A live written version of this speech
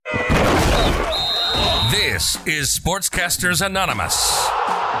This is Sportscasters Anonymous,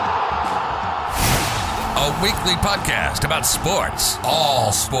 a weekly podcast about sports,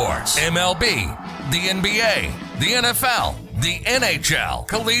 all sports, MLB, the NBA, the NFL, the NHL,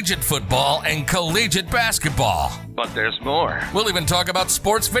 collegiate football, and collegiate basketball. But there's more. We'll even talk about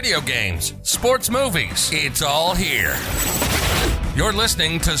sports video games, sports movies. It's all here. You're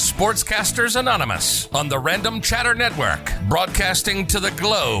listening to Sportscasters Anonymous on the Random Chatter Network, broadcasting to the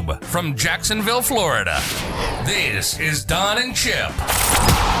globe from Jacksonville, Florida. This is Don and Chip.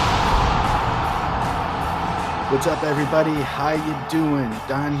 What's up, everybody? How you doing?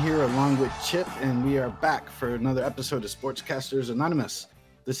 Don here along with Chip, and we are back for another episode of Sportscasters Anonymous.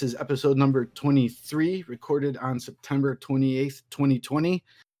 This is episode number 23, recorded on September 28th, 2020.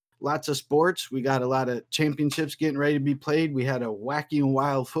 Lots of sports. We got a lot of championships getting ready to be played. We had a wacky and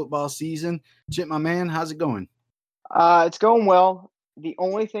wild football season. Chip, my man, how's it going? It's going well. The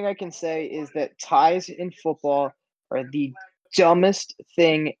only thing I can say is that ties in football are the dumbest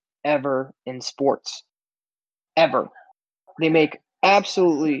thing ever in sports. Ever. They make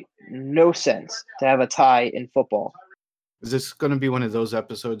absolutely no sense to have a tie in football. Is this going to be one of those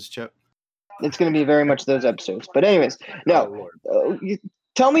episodes, Chip? It's going to be very much those episodes. But anyways, no.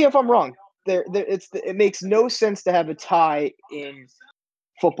 Tell me if I'm wrong. It makes no sense to have a tie in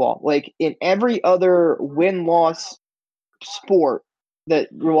football. Like in every other win-loss sport that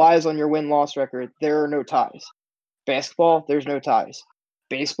relies on your win-loss record, there are no ties. Basketball, there's no ties.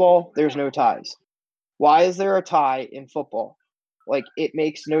 Baseball, there's no ties. Why is there a tie in football? Like, it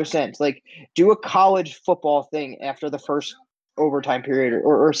makes no sense. Like, do a college football thing after the first overtime period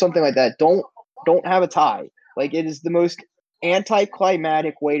or something like that. Don't have a tie. Like, it is the most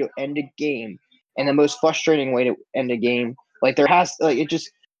anticlimactic way to end a game and the most frustrating way to end a game. Like,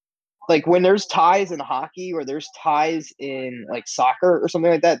 when there's ties in hockey or there's ties in like soccer or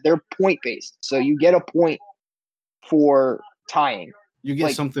something like that, they're point based. So you get a point for tying. You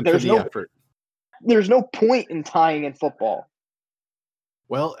get something for the effort. There's no point in tying in football.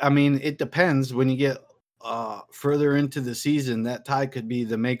 Well, I mean, it depends. When you get further into the season, that tie could be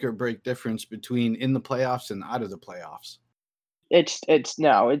the make or break difference between in the playoffs and out of the playoffs. It's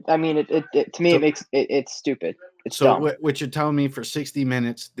stupid. It's so dumb. What you're telling me, for 60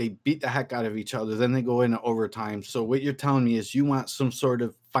 minutes, they beat the heck out of each other. Then they go into overtime. So what you're telling me is you want some sort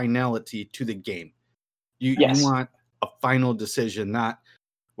of finality to the game. You want a final decision, not,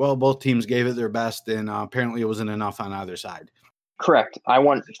 well, both teams gave it their best, and apparently it wasn't enough on either side. Correct. I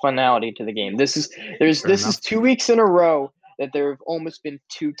want finality to the game. This is 2 weeks in a row that there have almost been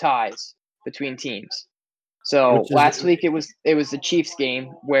two ties between teams. So last week it was the Chiefs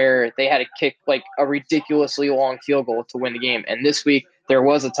game where they had to kick like a ridiculously long field goal to win the game, and this week there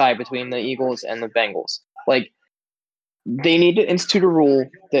was a tie between the Eagles and the Bengals. Like, they need to institute a rule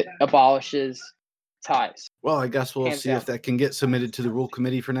that abolishes ties. Well, I guess we'll see if that can get submitted to the rule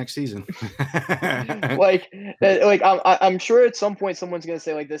committee for next season. I'm sure at some point someone's gonna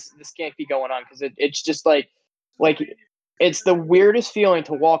say like this can't be going on, because it's just like it's the weirdest feeling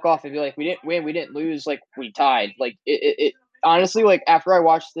to walk off and be like, we didn't win, we didn't lose, like we tied. Like it honestly, like after I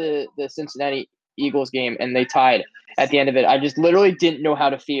watched the Cincinnati Eagles game and they tied at the end of it, I just literally didn't know how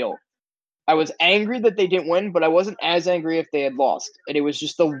to feel. I was angry that they didn't win, but I wasn't as angry if they had lost, and it was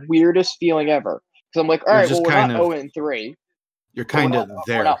just the weirdest feeling ever. Because I'm like, all right, well, we're not 0-3. You're kind of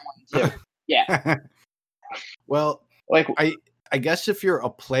there. We're not 1-2. Yeah. Well, like I guess if you're a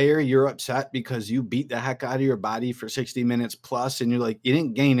player, you're upset because you beat the heck out of your body for 60 minutes plus, and you're like, you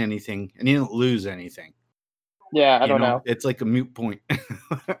didn't gain anything and you didn't lose anything. Yeah, I don't know. It's like a moot point.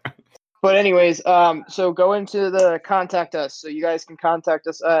 But anyways, so go into the contact us. So you guys can contact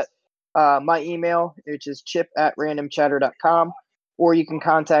us at my email, which is chip@randomchatter.com. Or you can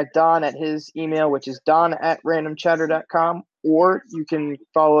contact Don at his email, which is don@randomchatter.com. Or you can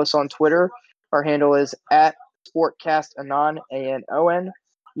follow us on Twitter. Our handle is @SportcastAnon, ANON.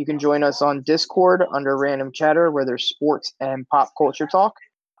 You can join us on Discord under Random Chatter, where there's sports and pop culture talk.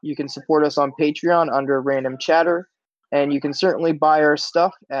 You can support us on Patreon under Random Chatter. And you can certainly buy our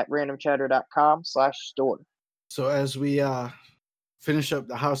stuff at randomchatter.com/store. So as we finish up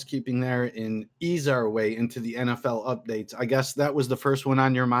the housekeeping there and ease our way into the NFL updates, I guess that was the first one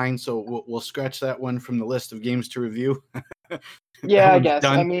on your mind, so we'll scratch that one from the list of games to review. Yeah, I guess.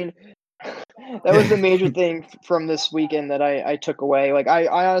 Done. I mean, that was the major thing from this weekend that I took away. Like, I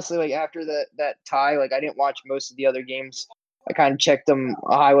honestly, like, after that tie, like, I didn't watch most of the other games. I kind of checked them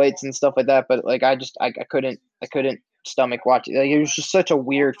highlights and stuff like that, but like, I couldn't stomach watching. Like, it was just such a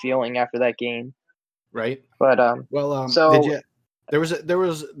weird feeling after that game. Right. But there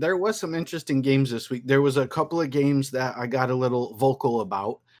was some interesting games this week. There was a couple of games that I got a little vocal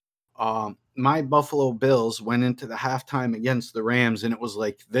about. my Buffalo Bills went into the halftime against the Rams, and it was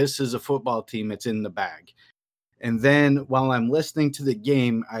like, this is a football team. It's in the bag. And then while I'm listening to the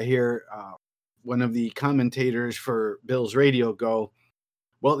game, I hear one of the commentators for Bills radio go,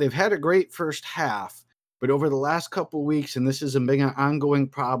 well, they've had a great first half, but over the last couple of weeks, and this is a big ongoing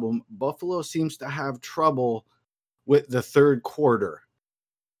problem, Buffalo seems to have trouble with the third quarter.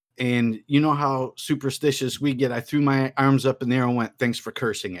 And you know how superstitious we get. I threw my arms up in the air and went, thanks for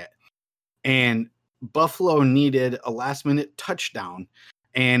cursing it. And Buffalo needed a last-minute touchdown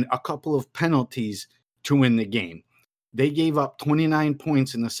and a couple of penalties to win the game. They gave up 29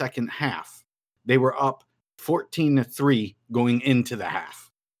 points in the second half. They were up 14-3 going into the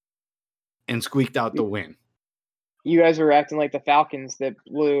half and squeaked out the win. You guys were acting like the Falcons that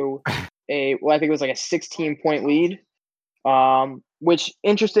blew I think it was like a 16-point lead. Which,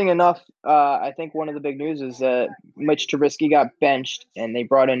 interesting enough, I think one of the big news is that Mitch Trubisky got benched, and they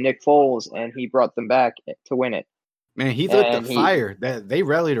brought in Nick Foles, and he brought them back to win it. Man, he lit the fire. That they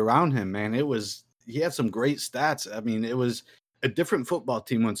rallied around him, man. He had some great stats. I mean, it was a different football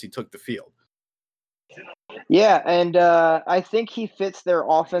team once he took the field. Yeah, and I think he fits their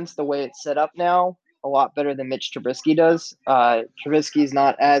offense the way it's set up now a lot better than Mitch Trubisky does. Trubisky's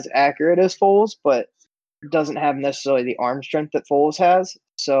not as accurate as Foles, but doesn't have necessarily the arm strength that Foles has.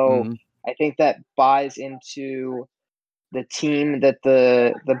 So I think that buys into the team that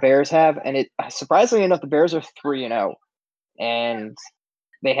the Bears have. And it surprisingly enough, the Bears are 3-0. And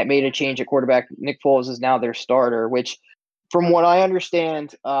they had made a change at quarterback. Nick Foles is now their starter, which from what I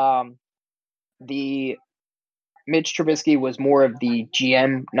understand, the Mitch Trubisky was more of the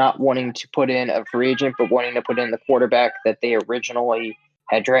GM not wanting to put in a free agent, but wanting to put in the quarterback that they originally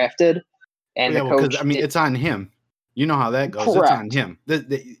had drafted. And the coach, it's on him. You know how that goes. Correct.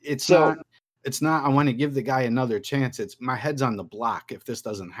 It's on him. It's not, I want to give the guy another chance. It's my head's on the block if this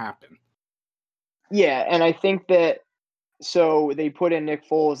doesn't happen. Yeah, and I think that so they put in Nick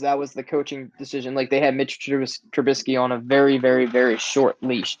Foles. That was the coaching decision. Like, they had Mitch Trubisky on a very, very, very short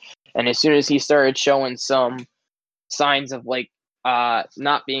leash. And as soon as he started showing some signs of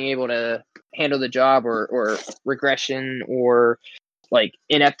not being able to handle the job or regression or like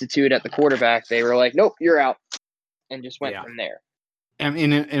ineptitude at the quarterback, they were like, nope, you're out, and just went from there. And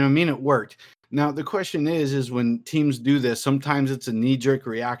it worked. Now the question is when teams do this, sometimes it's a knee-jerk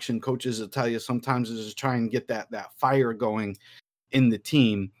reaction. Coaches will tell you sometimes it's just try and get that fire going in the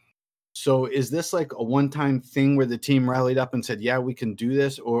team. So is this like a one-time thing where the team rallied up and said, yeah, we can do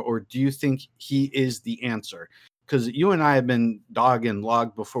this? Or do you think he is the answer? Because you and I have been dog and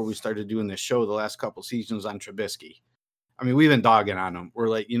log before we started doing this show the last couple seasons on Trubisky. I mean, we've been dogging on him. We're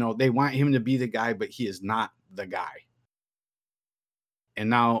like, they want him to be the guy, but he is not the guy. And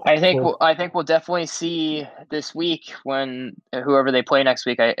now I think we'll definitely see this week when whoever they play next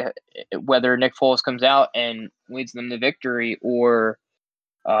week, whether Nick Foles comes out and leads them to victory or,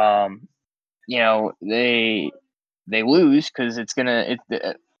 they lose, because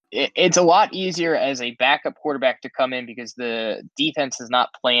it's a lot easier as a backup quarterback to come in because the defense is not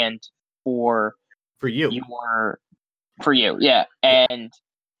planned for you. Yeah. And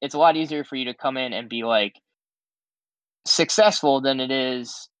it's a lot easier for you to come in and be like successful than it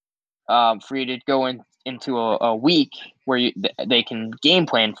is for you to go into a week where they can game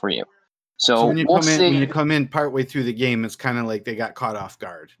plan for you. So when you come in partway through the game, it's kind of like they got caught off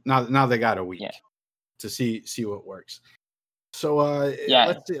guard. Now they got a week to see what works. So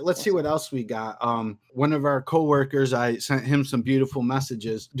let's see what else we got. One of our coworkers, I sent him some beautiful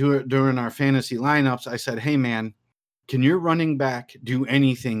messages during our fantasy lineups. I said, hey man, can your running back do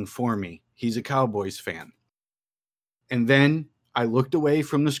anything for me? He's a Cowboys fan. And then I looked away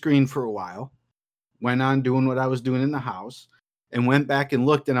from the screen for a while, went on doing what I was doing in the house, and went back and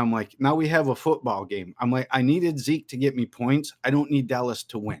looked, and I'm like, now we have a football game. I'm like, I needed Zeke to get me points. I don't need Dallas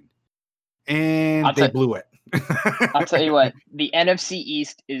to win. And they blew it. I'll tell you what, the NFC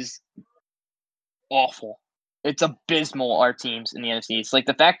East is awful. It's abysmal, our teams in the NFC East. Like,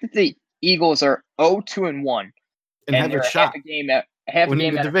 the fact that the Eagles are 0-2-1 and have a shot half a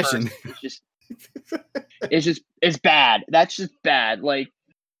game at division. It's bad. That's just bad. Like,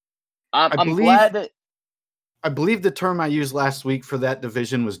 I'm glad that. I believe the term I used last week for that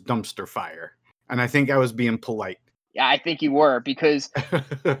division was dumpster fire, and I think I was being polite. Yeah, I think you were, because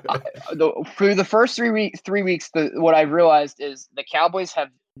for the first 3 weeks, what I realized is the Cowboys have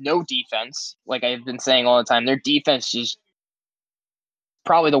no defense. Like I've been saying all the time, their defense is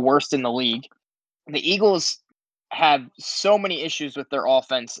probably the worst in the league. The Eagles have so many issues with their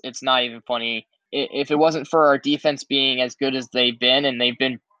offense, it's not even funny. If it wasn't for our defense being as good as they've been, and they've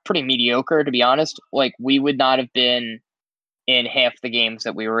been pretty mediocre, to be honest, like we would not have been in half the games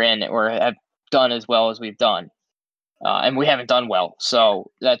that we were in or have done as well as we've done. And we haven't done well.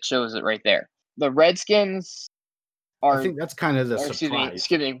 So that shows it right there. The Redskins are, I think that's kind of the surprise.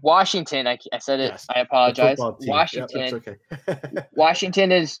 Excuse me, Washington. I said it. Yes, I apologize. Washington. Yep, that's okay.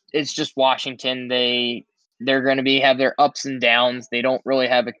 Washington is just Washington. They're going to have their ups and downs. They don't really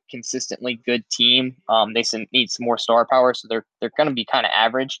have a consistently good team. They need some more star power, so they're going to be kind of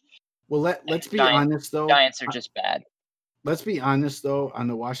average. Well, let's be honest though. Giants are just bad. Let's be honest though on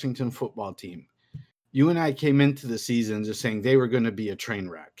the Washington football team. You and I came into the season just saying they were going to be a train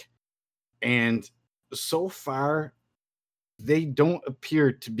wreck, and so far, they don't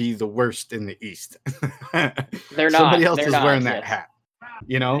appear to be the worst in the East. They're not. Somebody else They're is not, wearing that hat.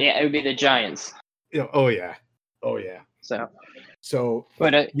 You know? Yeah, it would be the Giants. Oh yeah. So,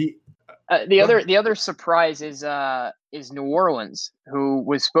 but the other surprise is New Orleans, who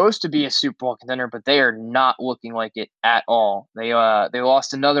was supposed to be a Super Bowl contender, but they are not looking like it at all. They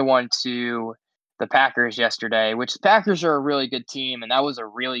lost another one to the Packers yesterday, which the Packers are a really good team, and that was a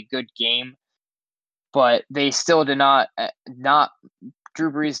really good game. But they still did not.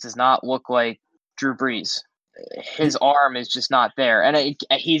 Drew Brees does not look like Drew Brees. His arm is just not there, and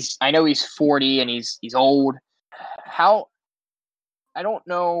I know he's 40 and he's old. How? I don't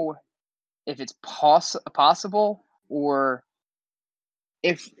know if it's possible or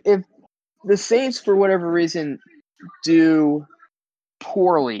if the Saints, for whatever reason, do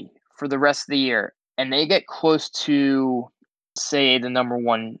poorly for the rest of the year and they get close to, say, the number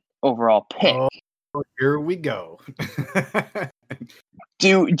 1 overall pick. Oh, here we go.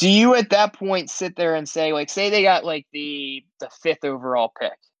 Do you at that point sit there and say, like, say they got like the 5th overall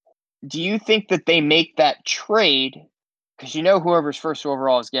pick? Do you think that they make that trade? Because whoever's first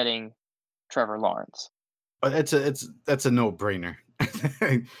overall is getting Trevor Lawrence. That's a no-brainer.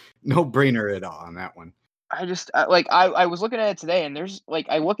 No-brainer at all on that one. I was looking at it today, and there's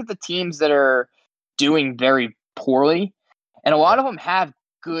I look at the teams that are doing very poorly, and a lot of them have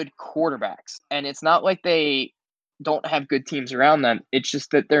good quarterbacks, and it's not like they don't have good teams around them. It's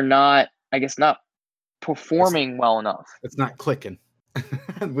just that they're not performing well enough. It's not clicking.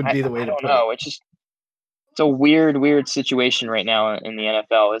 Would be the way to put it. It's a weird situation right now in the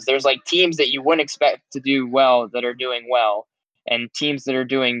NFL. Is there's teams that you wouldn't expect to do well that are doing well, and teams that are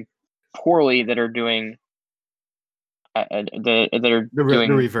doing poorly that are doing the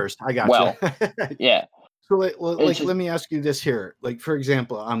reverse. I got well. Yeah. So let me ask you this here. For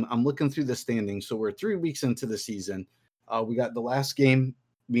example, I'm looking through the standings. So we're 3 weeks into the season. We got the last game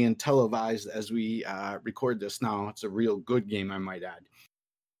being televised as we record this now. It's a real good game, I might add.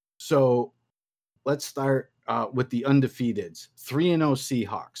 So let's start with the undefeateds. 3-0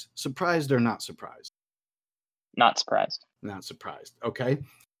 Seahawks. Surprised or not surprised? Not surprised. Not surprised. Okay.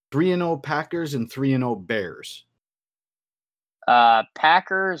 3-0 Packers and 3-0 Bears.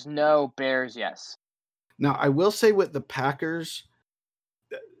 Packers, no. Bears, yes. Now, I will say with the Packers,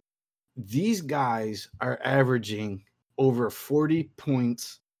 these guys are averaging over 40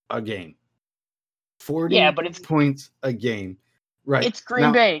 points a game. 40 points a game. Right. It's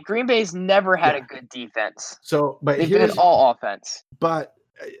Green Bay. Green Bay's never had a good defense. So, but they've been all offense. But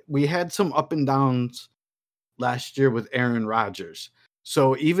we had some up and downs last year with Aaron Rodgers.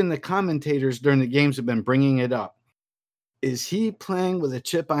 So even the commentators during the games have been bringing it up. Is he playing with a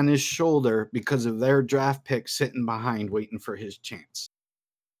chip on his shoulder because of their draft pick sitting behind waiting for his chance?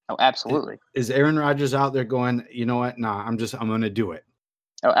 Oh, absolutely. Is Aaron Rodgers out there going, you know what? Nah, I'm going to do it.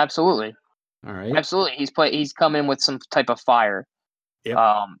 Oh, absolutely. All right. Absolutely. He's come in with some type of fire. Yep.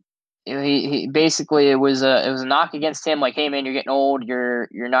 He basically it was a knock against him, like, hey man, you're getting old, you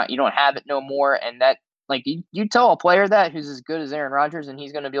don't have it no more. And that, you tell a player that who's as good as Aaron Rodgers, and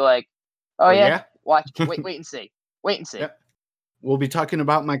he's gonna be like, oh yeah? Watch, wait and see. Wait and see. Yep. We'll be talking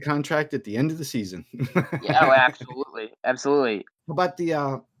about my contract at the end of the season. Yeah, absolutely. Absolutely. How about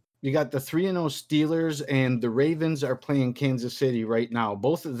you got the 3-0 Steelers, and the Ravens are playing Kansas City right now.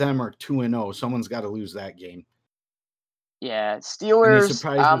 Both of them are 2-0. Someone's got to lose that game. Yeah, Steelers. Any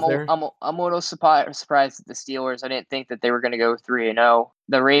surprises there? I'm a little surprised at the Steelers. I didn't think that they were going to go 3-0.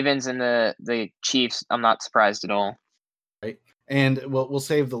 The Ravens and the Chiefs, I'm not surprised at all. Right, and we'll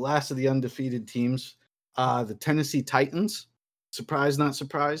save the last of the undefeated teams. The Tennessee Titans. Surprise, not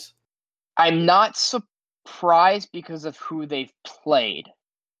surprise? I'm not surprised because of who they've played.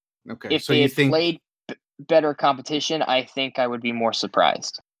 Okay, if they had played better competition, I think I would be more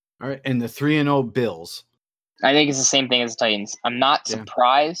surprised. All right, and the 3-0 Bills. I think it's the same thing as the Titans. I'm not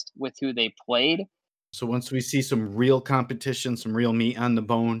surprised with who they played. So once we see some real competition, some real meat on the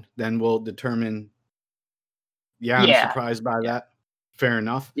bone, then we'll determine. I'm surprised by that. Fair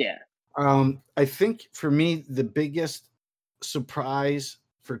enough. Yeah. I think for me, the biggest surprise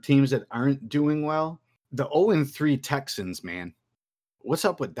for teams that aren't doing well, the 0-3 Texans, man. What's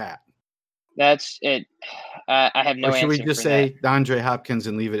up with that? That's it. I have no answer. Or should we answer just for say that. DeAndre Hopkins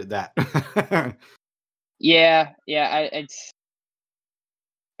and leave it at that? Yeah.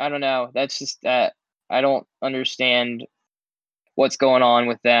 I don't know. That's just that I don't understand what's going on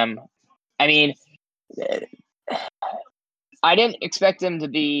with them. I mean, I didn't expect them to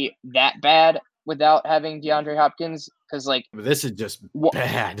be that bad without having DeAndre Hopkins because, like, this is just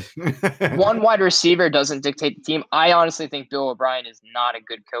bad. One wide receiver doesn't dictate the team. I honestly think Bill O'Brien is not a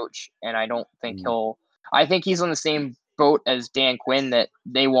good coach, and I don't think I think he's on the same boat as Dan Quinn that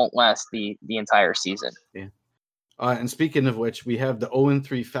they won't last the entire season. Yeah. And speaking of which, we have the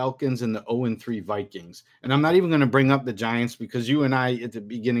 0-3 Falcons and the 0-3 Vikings. And I'm not even going to bring up the Giants because you and I at the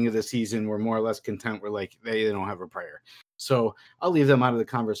beginning of the season were more or less content. We're like, they don't have a prayer. So I'll leave them out of the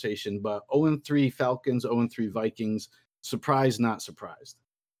conversation. But 0-3 Falcons, 0-3 Vikings. Surprised, not surprised.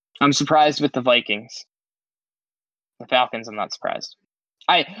 I'm surprised with the Vikings. The Falcons, I'm not surprised.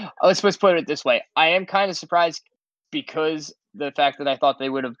 Let's put it this way. I am kind of surprised because the fact that I thought they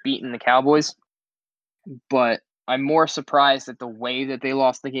would have beaten the Cowboys. But I'm more surprised at the way that they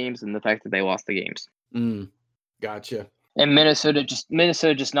lost the games than the fact that they lost the games. Gotcha. And Minnesota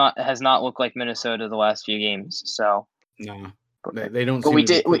has not looked like Minnesota the last few games. So no, they don't. Seem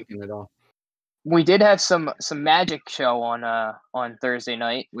to be clicking at all. We did have some magic show on Thursday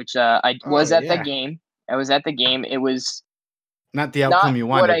night, which I was at the game. I was at the game. It was not the outcome you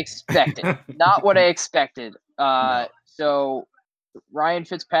wanted. What I expected. Not what I expected. No. So Ryan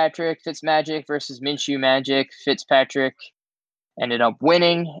Fitzmagic versus Minshew Magic. Fitzpatrick ended up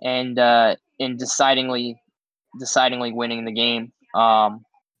winning and in decidingly winning the game.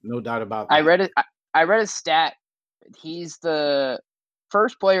 No doubt about that. I read a stat. He's the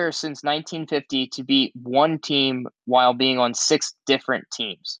first player since 1950 to beat one team while being on 6 different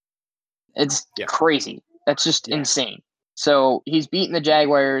teams. It's crazy. That's just insane. So he's beaten the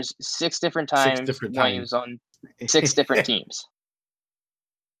Jaguars 6 different times when he was on 6 different teams.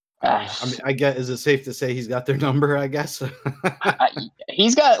 I mean, I guess, is it safe to say he's got their number, I guess?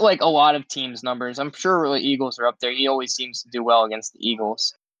 He's got like a lot of teams' numbers. I'm sure the Eagles are up there. He always seems to do well against the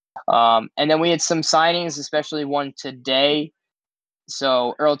Eagles. And then we had some signings, especially one today.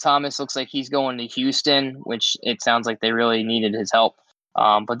 So Earl Thomas looks like he's going to Houston, which it sounds like they really needed his help.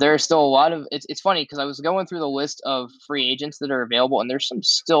 But there are still a lot of it's funny because I was going through the list of free agents that are available, and there's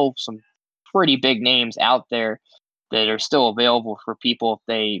some pretty big names out there that are still available for people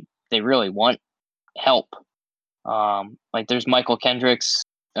if they really want help. Like there's Michael Kendricks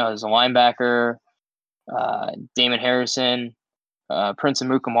as a linebacker, Damon Harrison, Prince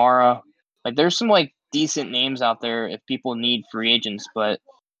Amukamara. Like there's some like decent names out there if people need free agents, but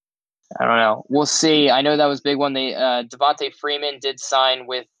I don't know. We'll see. I know that was a big one. They Devontae Freeman did sign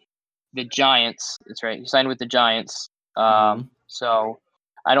with the Giants. That's right. He signed with the Giants. So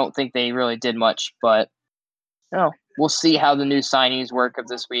I don't think they really did much, but we'll see how the new signees work of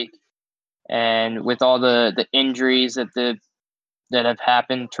this week. And with all the injuries that have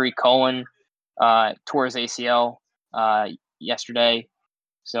happened, Tariq Cohen tore his ACL yesterday.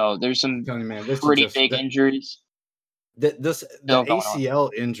 So there's some pretty big injuries. The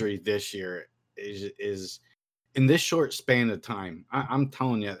ACL injury this year is in this short span of time. I'm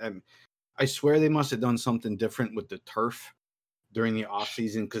telling you, I swear they must have done something different with the turf during the off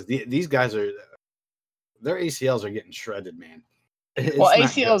season because these guys their ACLs are getting shredded, man.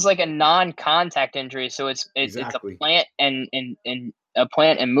 ACL is like a non-contact injury, so it's a plant and a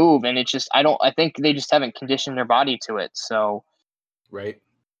plant and move, and it's just I think they just haven't conditioned their body to it. So, right.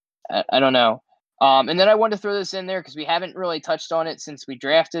 I don't know. And then I wanted to throw this in there because we haven't really touched on it since we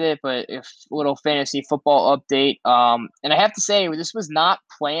drafted it, but a little fantasy football update. And I have to say, this was not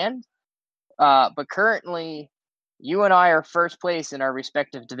planned, but currently you and I are first place in our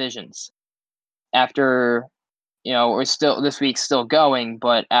respective divisions. After, this week's still going,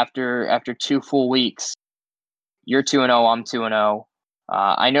 but after 2 full weeks, you're 2-0, I'm 2-0.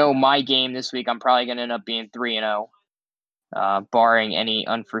 I know my game this week, I'm probably going to end up being 3-0. Barring any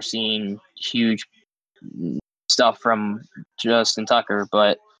unforeseen huge stuff from Justin Tucker,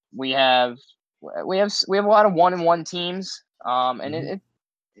 but we have a lot of 1-1 teams, and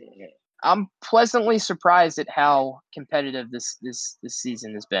I'm pleasantly surprised at how competitive this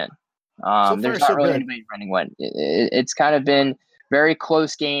season has been. There's not really anybody running one. It's kind of been very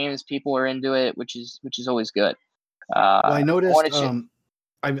close games. People are into it, which is always good. I noticed.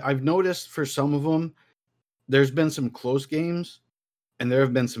 I've noticed for some of them. There's been some close games, and there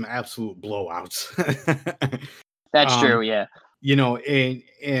have been some absolute blowouts. That's true, yeah.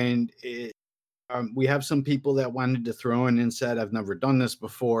 we have some people that wanted to throw in and said, I've never done this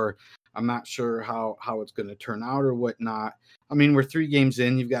before. I'm not sure how it's going to turn out or whatnot. I mean, we're 3 games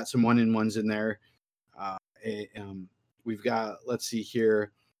in. You've got some 1-1s in there. We've got, let's see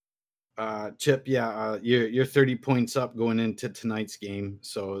here. Chip, you're 30 points up going into tonight's game.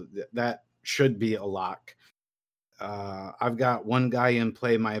 So that should be a lock. I've got 1 guy in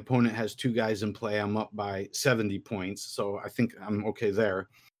play. My opponent has 2 guys in play. I'm up by 70 points. So I think I'm okay there.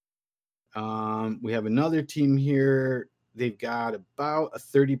 We have another team here. They've got about a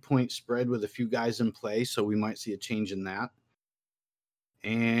 30-point spread with a few guys in play. So we might see a change in that.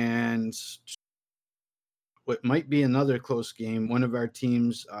 And what might be another close game, one of our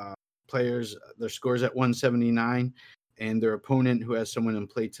team's players, their score's at 179, and their opponent who has someone in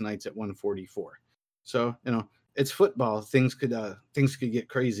play tonight's at 144. So, it's football. Things could get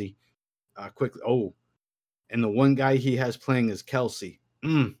crazy quickly. Oh, and the one guy he has playing is Kelsey.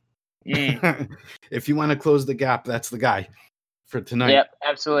 If you want to close the gap, that's the guy for tonight. Yep,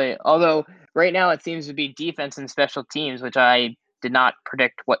 absolutely. Although right now it seems to be defense and special teams, which I did not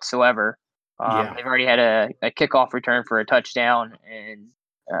predict whatsoever. They've already had a kickoff return for a touchdown, and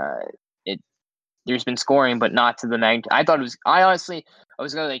there's been scoring, but not to the magnitude. I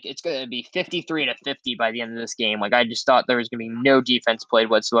was going it's going to be 53-50 by the end of this game. Like, I just thought there was going to be no defense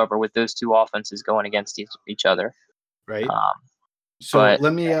played whatsoever with those 2 offenses going against each other. Right. So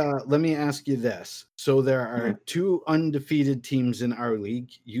let me ask you this. So there are 2 undefeated teams in our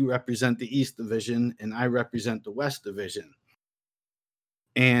league. You represent the East Division, and I represent the West Division.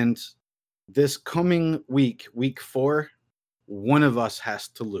 And this coming week 4, one of us has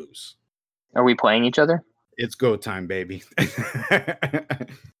to lose. Are we playing each other? It's go time, baby.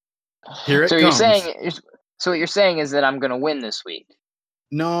 Here it so comes. So what you're saying is that I'm going to win this week?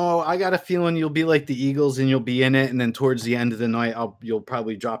 No, I got a feeling you'll be like the Eagles and you'll be in it, and then towards the end of the night, you'll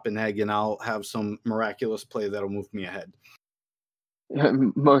probably drop an egg, and I'll have some miraculous play that'll move me ahead.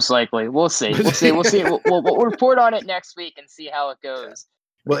 Most likely, we'll see. We'll report on it next week and see how it goes.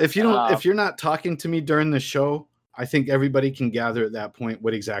 Well, if you're not talking to me during the show, I think everybody can gather at that point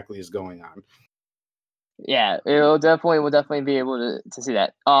what exactly is going on. Yeah, we'll definitely be able to see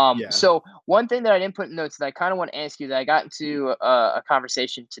that. So one thing that I didn't put in notes that I kind of want to ask you, that I got into a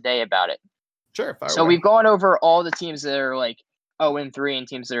conversation today about it. Sure. So we've gone over all the teams that are like 0-3 and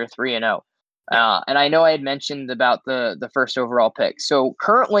teams that are 3-0. And I know I had mentioned about the first overall pick. So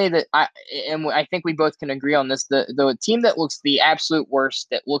currently I think we both can agree on this. The team that looks the absolute worst,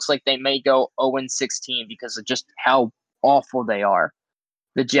 that looks like they may go 0-16 because of just how awful they are,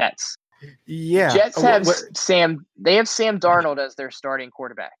 the Jets. Yeah. Jets have Sam Darnold as their starting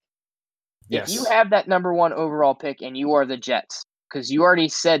quarterback. Yes. If you have that number 1 overall pick and you are the Jets, because you already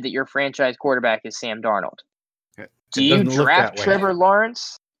said that your franchise quarterback is Sam Darnold, do you draft Trevor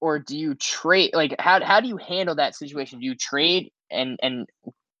Lawrence? Or do you trade? Like, how do you handle that situation? Do you trade and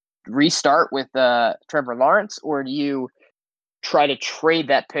restart with Trevor Lawrence, or do you try to trade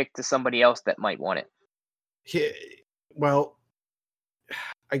that pick to somebody else that might want it? Well,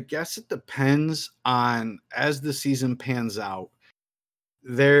 I guess it depends on, as the season pans out.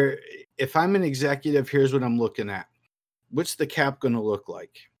 If I'm an executive, here's what I'm looking at. What's the cap going to look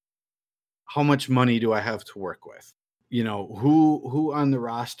like? How much money do I have to work with? Who on the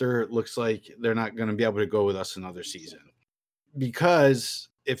roster looks like they're not going to be able to go with us another season? Because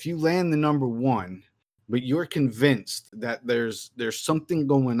if you land the number 1, but you're convinced that there's something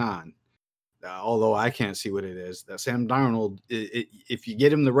going on, although I can't see what it is, that Sam Darnold, if you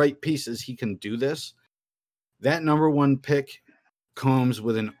get him the right pieces, he can do this. That number 1 pick comes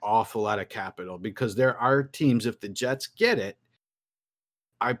with an awful lot of capital, because there are teams, if the Jets get it,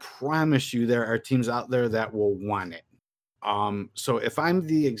 I promise you there are teams out there that will want it. So if I'm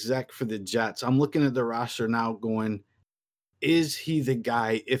the exec for the Jets, I'm looking at the roster now going, is he the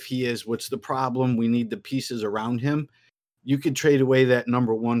guy? If he is, what's the problem? We need the pieces around him. You could trade away that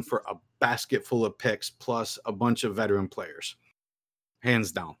number 1 for a basket full of picks plus a bunch of veteran players.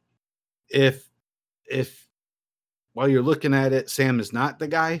 Hands down. If while you're looking at it, Sam is not the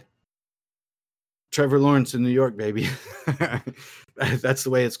guy, Trevor Lawrence in New York, baby. That's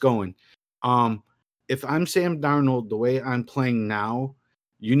the way it's going. If I'm Sam Darnold, the way I'm playing now,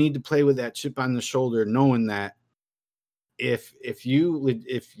 you need to play with that chip on the shoulder, knowing that if you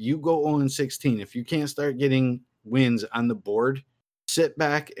go 0-16, if you can't start getting wins on the board, sit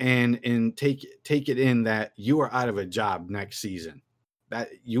back and take it in that you are out of a job next season, that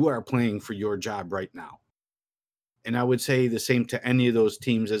you are playing for your job right now. And I would say the same to any of those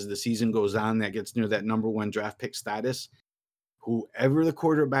teams as the season goes on that gets near that number 1 draft pick status. Whoever the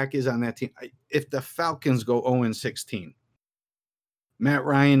quarterback is on that team, if the Falcons go 0-16, Matt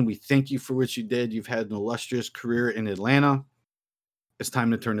Ryan, we thank you for what you did. You've had an illustrious career in Atlanta. It's time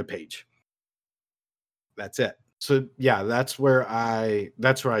to turn the page. That's it. So yeah, that's where I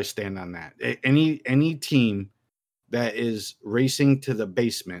stand on that. Any team that is racing to the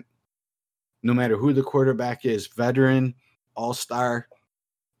basement, no matter who the quarterback is, veteran, all-star,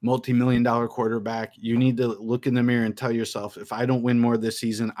 multi-million-dollar quarterback, you need to look in the mirror and tell yourself, if I don't win more this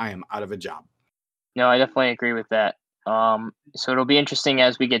season, I am out of a job. No, I definitely agree with that. So it'll be interesting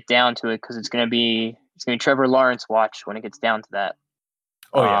as we get down to it, because it's gonna be Trevor Lawrence watch when it gets down to that.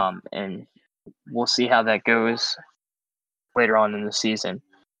 Oh yeah, and we'll see how that goes later on in the season.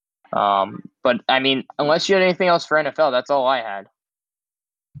 But I mean, unless you had anything else for NFL, that's all I had.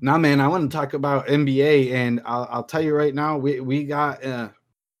 Nah, man, I want to talk about NBA, and I'll tell you right now, we got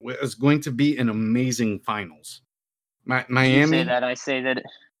it's going to be an amazing finals. Miami. You say that, I say that.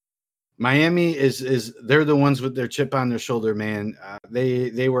 Miami is they're the ones with their chip on their shoulder, man.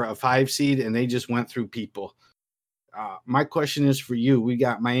 They were a 5 seed and they just went through people. My question is for you. We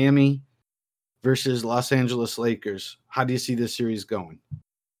got Miami versus Los Angeles Lakers. How do you see this series going?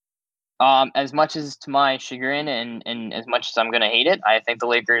 As much as to my chagrin and as much as I'm going to hate it, I think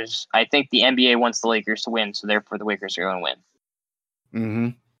the NBA wants the Lakers to win, so therefore the Lakers are going to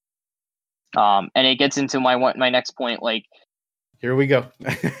win. Mm-hmm. And it gets into my next point. Like, here we go.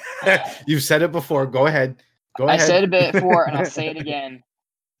 You've said it before. Go ahead. I said it before, and I'll say it again.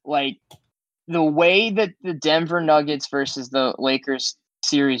 Like, the way that the Denver Nuggets versus the Lakers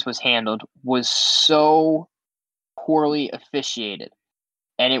series was handled was so poorly officiated,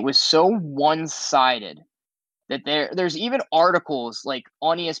 and it was so one-sided that there's even articles like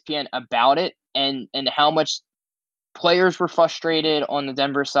on ESPN about it, and how much players were frustrated on the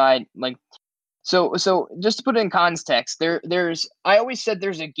Denver side. Like, so just to put it in context, I always said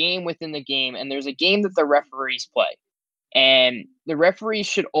there's a game within the game, and there's a game that the referees play, and the referees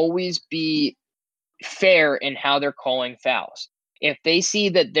should always be fair in how they're calling fouls. If they see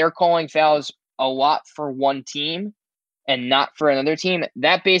that they're calling fouls a lot for one team and not for another team,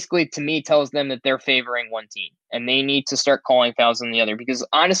 that basically to me tells them that they're favoring one team, and they need to start calling fouls on the other. Because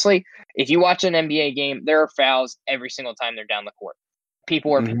honestly, if you watch an NBA game, there are fouls every single time they're down the court.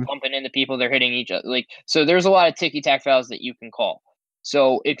 People are bumping into people, they're hitting each other. Like, so there's a lot of ticky-tack fouls that you can call.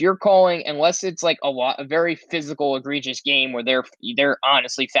 So if you're calling, unless it's like a very physical, egregious game where they're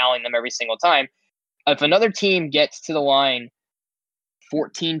honestly fouling them every single time, if another team gets to the line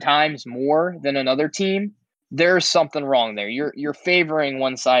 14 times more than another team, there's something wrong there. You're favoring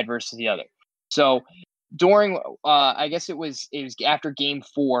one side versus the other. So during, I guess it was after Game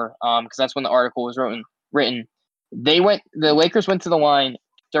 4, because that's when the article was written. The Lakers went to the line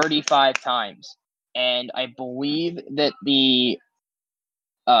 35 times, and I believe that the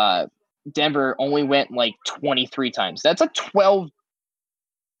Denver only went like 23 times. That's a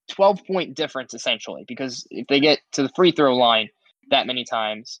 12-point difference essentially, because if they get to the free throw line that many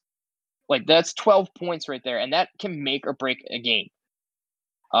times, like, that's 12 points right there, and that can make or break a game.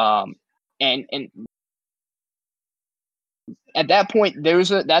 And at that point,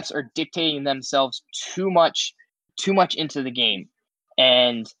 that's dictating themselves too much into the game,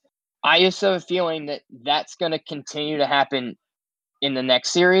 and I just have a feeling that that's going to continue to happen in the next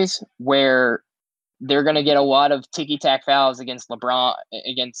series, where they're going to get a lot of ticky-tack fouls against LeBron,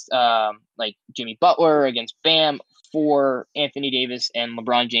 against like Jimmy Butler, against Bam, for Anthony Davis and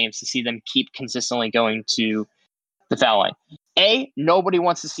LeBron James, to see them keep consistently going to the foul line. Nobody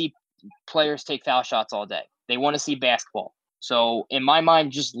wants to see players take foul shots all day. They want to see basketball. So in my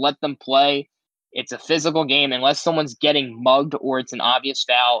mind, just let them play. It's a physical game. Unless someone's getting mugged or it's an obvious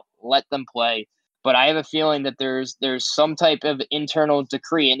foul, let them play. But I have a feeling that there's some type of internal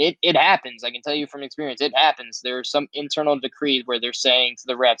decree, and it happens. I can tell you from experience, it happens. There's some internal decree where they're saying to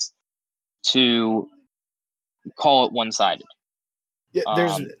the refs to call it one-sided.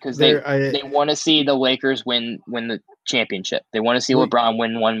 Yeah, because they want to see the Lakers win the championship. They want to see LeBron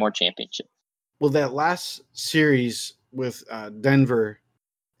win one more championship. Well, that last series with Denver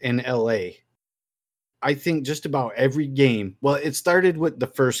and LA, I think just about every game. Well, it started with the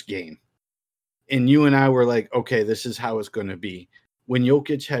first game, and you and I were like, okay, this is how it's going to be. When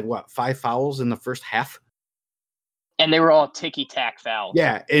Jokic had 5 fouls in the first half, and they were all ticky-tack fouls.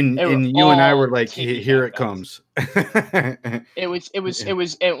 Yeah, and you and I were like, here it comes. It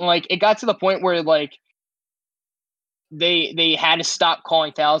got to the point where like they had to stop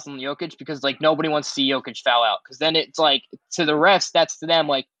calling fouls on Jokic, because like nobody wants to see Jokic foul out, because then it's like, to the refs, that's to them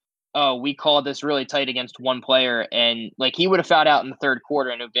like, oh, we called this really tight against one player, and like he would have fouled out in the third quarter,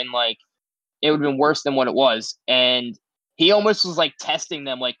 and it would have been worse than what it was. And he almost was like testing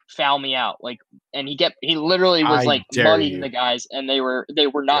them, like foul me out, like, and he literally was like muddying the guys, and they were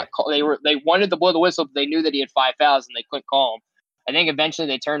not they wanted to blow the whistle, but they knew that he had 5 fouls and they couldn't call him. I think eventually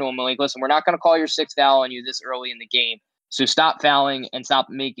they turned to him and like, listen, we're not going to call your 6th foul on you this early in the game, so stop fouling and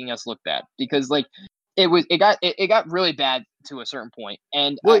stop making us look bad, because like it got really bad to a certain point,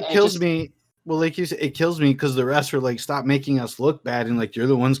 and it kills me. Well, like you said, it kills me because the refs are like, stop making us look bad. And like, you're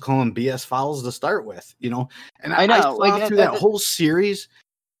the ones calling BS fouls to start with, you know? And I know like, through that whole series,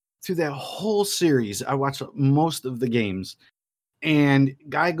 I watched most of the games, and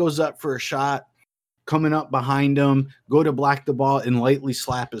guy goes up for a shot, coming up behind him, go to block the ball and lightly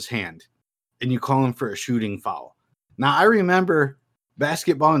slap his hand. And you call him for a shooting foul. Now, I remember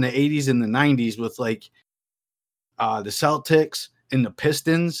basketball in the 80s and the 90s with like the Celtics and the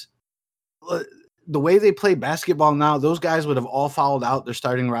Pistons. The way they play basketball now, those guys would have all fouled out their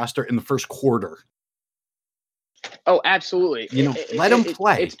starting roster in the first quarter. Oh, absolutely. You know, let them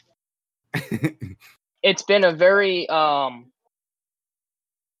play. It's been a very a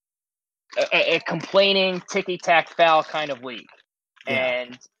complaining ticky-tack foul kind of league. Yeah.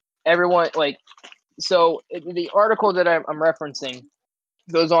 And everyone, like, so the article that I'm referencing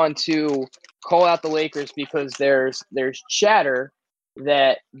goes on to call out the Lakers because there's chatter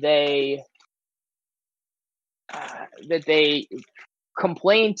that they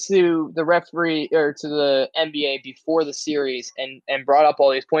complained to the referee or to the NBA before the series and brought up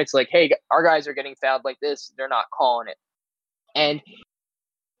all these points like, hey, our guys are getting fouled like this, they're not calling it. And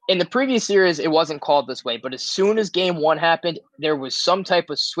in the previous series, it wasn't called this way, but as soon as game 1 happened, there was some type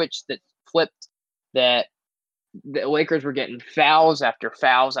of switch that flipped, that the Lakers were getting fouls after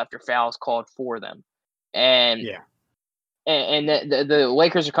fouls after fouls called for them. And yeah. And the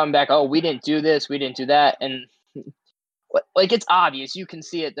Lakers are coming back, oh, we didn't do this, we didn't do that. And like, it's obvious, you can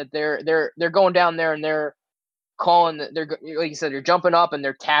see it, that they're going down there and they're calling, they're, like you said, they're jumping up and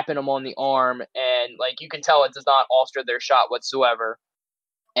they're tapping them on the arm, and like you can tell it does not alter their shot whatsoever,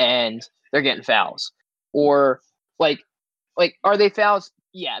 and they're getting fouls. Or like are they fouls?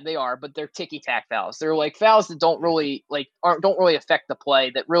 Yeah, they are, but they're ticky-tack fouls. They're like fouls that don't really affect the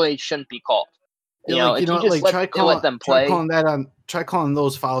play, that really shouldn't be called. You know, if you just let them play. Try calling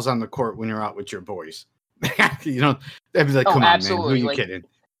those fouls on the court when you're out with your boys. You know, they'd be like, come on, absolutely. Man, who are you kidding?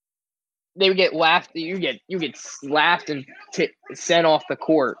 They would get laughed. You get slapped and sent off the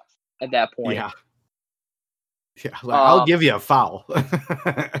court at that point. Yeah. Yeah, like, I'll give you a foul.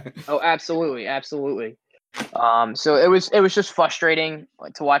 Oh, absolutely. So it was just frustrating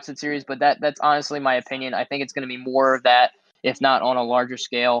to watch the series, but that's honestly my opinion. I think it's going to be more of that, if not on a larger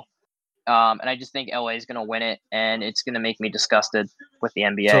scale. And I just think LA is going to win it, and it's going to make me disgusted with the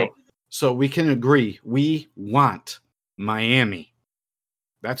NBA. So we can agree. We want Miami.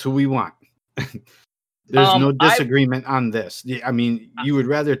 That's who we want. There's no disagreement on this. I mean, you would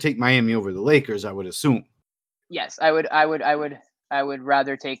rather take Miami over the Lakers, I would assume. Yes, I would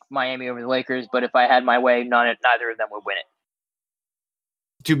rather take Miami over the Lakers, but if I had my way, neither of them would win it.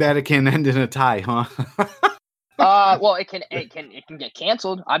 Too bad it can't end in a tie, huh? Well, it can get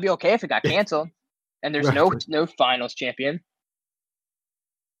canceled. I'd be okay if it got canceled, and there's no finals champion.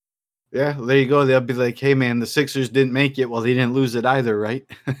 Yeah, there you go. They'll be like, "Hey, man, the Sixers didn't make it. Well, they didn't lose it either, right?"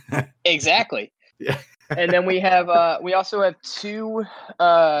 Exactly. Yeah. And then we also have 2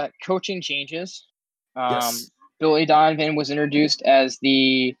 coaching changes. Yes. Billy Donovan was introduced as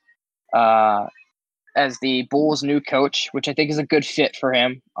the Bulls' new coach, which I think is a good fit for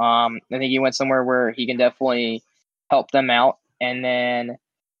him. I think he went somewhere where he can definitely help them out. And then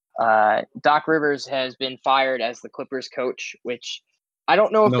Doc Rivers has been fired as the Clippers coach, which I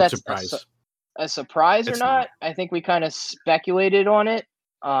don't know if that's a surprise or not. I think we kind of speculated on it.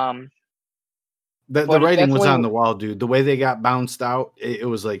 The writing was on the wall, dude. The way they got bounced out, it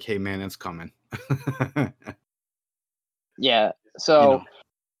was like, hey, man, it's coming. Yeah. So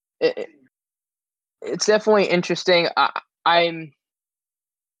it's definitely interesting. I'm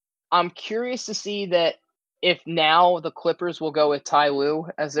curious to see that if now the Clippers will go with Ty Lue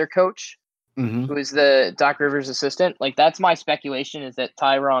as their coach, who is the Doc Rivers assistant. Like, that's my speculation, is that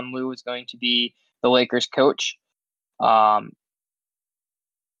Tyronn Lue is going to be the Lakers coach.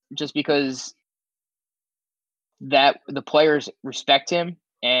 Just because that the players respect him,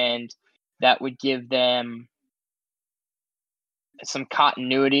 and that would give them some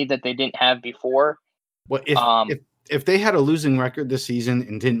continuity that they didn't have before. Well, if they had a losing record this season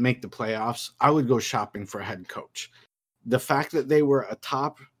and didn't make the playoffs, I would go shopping for a head coach. The fact that they were a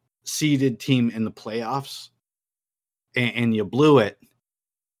top seeded team in the playoffs and you blew it,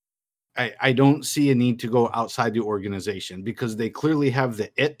 I don't see a need to go outside the organization, because they clearly have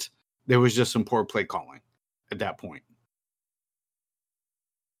the it. There was just some poor play calling at that point.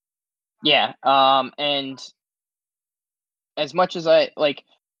 Yeah. And as much as I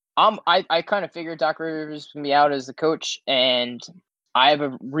kind of figured Doc Rivers was going to be out as the coach, and I have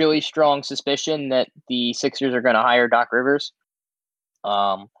a really strong suspicion that the Sixers are going to hire Doc Rivers.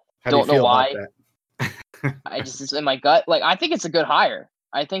 How do you feel about that? I just, it's in my gut. Like, I think it's a good hire.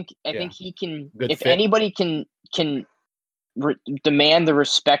 I think he can. Good if fit. Anybody can demand the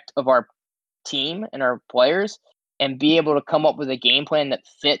respect of our team and our players, and be able to come up with a game plan that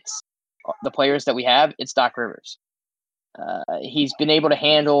fits the players that we have, it's Doc Rivers. He's been able to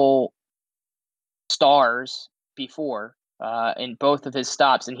handle stars before in both of his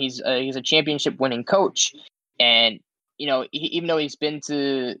stops, and he's a championship winning coach. And even though he's been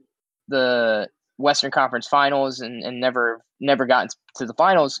to the Western Conference Finals and never gotten to the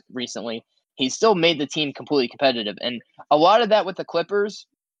finals recently, he's still made the team completely competitive. And a lot of that with the Clippers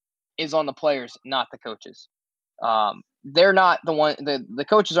is on the players, not the coaches. They're not the one. The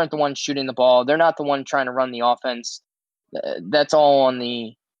coaches aren't the ones shooting the ball. They're not the one trying to run the offense. That's all on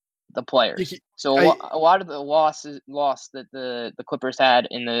the players. So a lot of the loss that the Clippers had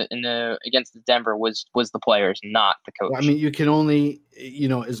in the against the Denver was the players, not the coach. Well, I mean, you can only,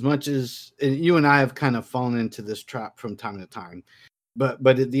 as much as you and I have kind of fallen into this trap from time to time, but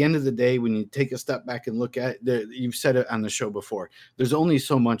at the end of the day, when you take a step back and look at it, you've said it on the show before, there's only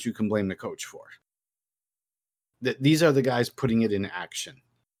so much you can blame the coach for. These are the guys putting it in action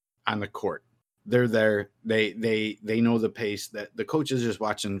on the court. They're there. They know the pace. That the coach is just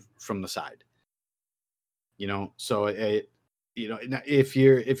watching from the side. So if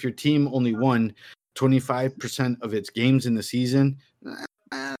your team only won 25% of its games in the season,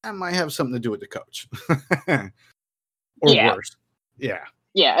 that might have something to do with the coach, or worse. Yeah.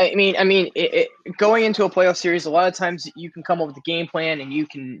 Yeah. I mean, going into a playoff series, a lot of times you can come up with a game plan and you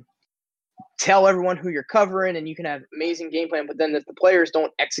can tell everyone who you're covering and you can have amazing game plan, but then if the players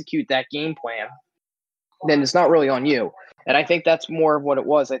don't execute that game plan, then it's not really on you. And I think that's more of what it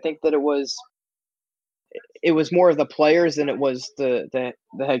was. I think that it was more of the players than it was the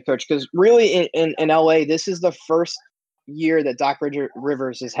head coach. Because really in LA, this is the first year that Doc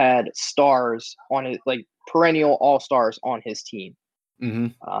Rivers has had stars on his, like perennial all-stars on his team.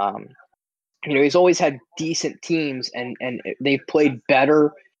 Mm-hmm. He's always had decent teams and they've played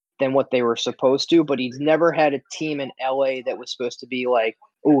better than what they were supposed to, but he's never had a team in LA that was supposed to be like,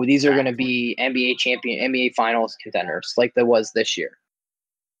 oh, these are going to be NBA finals contenders like there was this year.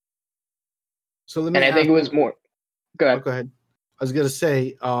 So I think it was more. Go ahead. Go ahead. I was going to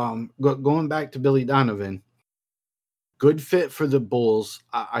say, going back to Billy Donovan, good fit for the Bulls.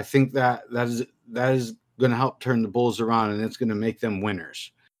 I think that is going to help turn the Bulls around, and it's going to make them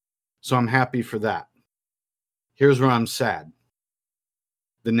winners. So I'm happy for that. Here's where I'm sad.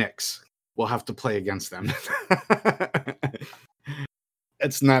 The Knicks will have to play against them.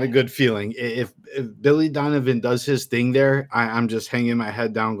 It's not a good feeling. If Billy Donovan does his thing there, I'm just hanging my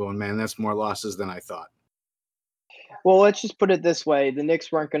head down going, man, that's more losses than I thought. Well, let's just put it this way. The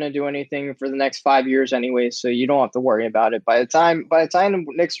Knicks weren't going to do anything for the next 5 years anyway, so you don't have to worry about it. By the time the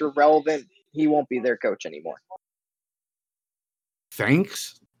Knicks are relevant, he won't be their coach anymore.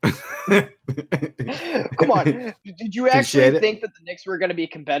 Thanks. Come on. Did you actually think that the Knicks were going to be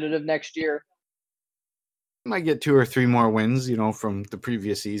competitive next year? Might get 2 or 3 more wins, from the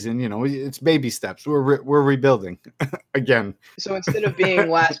previous season. It's baby steps. We're rebuilding again. So instead of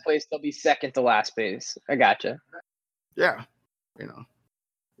being last place, they'll be second to last place. I gotcha. Yeah.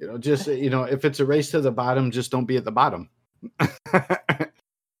 Just, if it's a race to the bottom, just don't be at the bottom.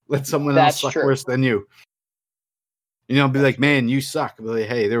 Let someone else suck worse than you. Be like, man, you suck. Be like,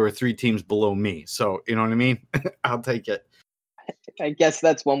 hey, there were 3 teams below me. So, you know what I mean? I'll take it. I guess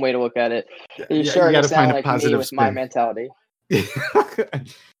that's one way to look at it. You're starting to sound like me with my mentality.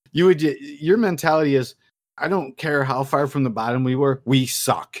 Your mentality is, I don't care how far from the bottom we were. We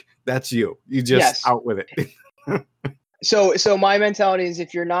suck. That's you. You just out with it. So my mentality is,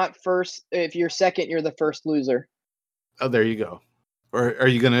 if you're not first, if you're second, you're the first loser. Oh, there you go. Or are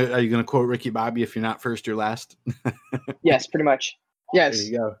you gonna quote Ricky Bobby? If you're not first, you're last. Yes, pretty much. Yes. There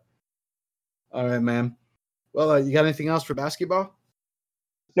you go. All right, man. Well, you got anything else for basketball?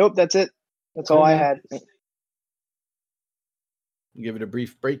 Nope, that's it. That's all I had. Give it a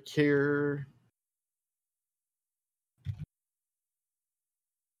brief break here.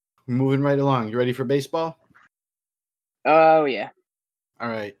 Moving right along. You ready for baseball? Oh, yeah. All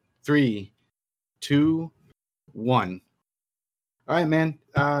right. 3, 2, 1. All right, man.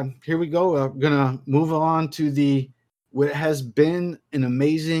 Here we go. We're going to move on to what has been an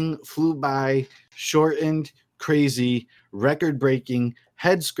amazing, flew by, shortened, crazy, record-breaking,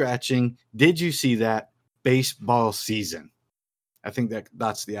 head-scratching, did you see that, baseball season. I think that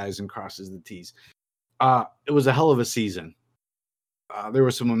dots the I's and crosses the T's. It was a hell of a season. There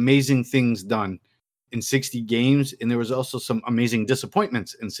were some amazing things done in 60 games, and there was also some amazing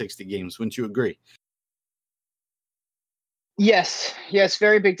disappointments in 60 games. Wouldn't you agree? Yes,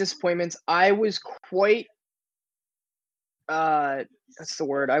 very big disappointments. I was quite that's the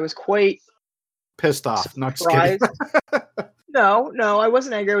word. I was quite pissed off. Surprised. Not just kidding. No, I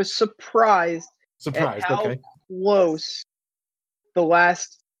wasn't angry. I was surprised. Surprised, at how okay. close the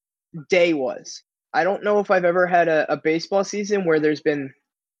last day was. I don't know if I've ever had a baseball season where there's been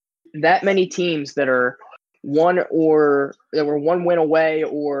that many teams that are one win away,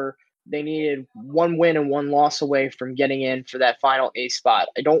 or they needed one win and one loss away from getting in for that final A spot.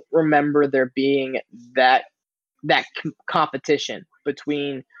 I don't remember there being that competition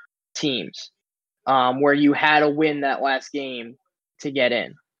between teams where you had to win that last game to get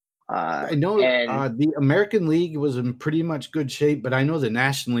in. I know the American League was in pretty much good shape, but I know the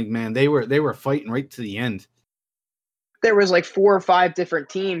National League, man, they were fighting right to the end. There was like 4 or 5 different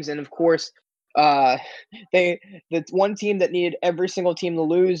teams, and of course, the one team that needed every single team to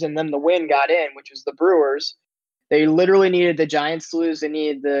lose and then the win got in, which was the Brewers. They literally needed the Giants to lose, they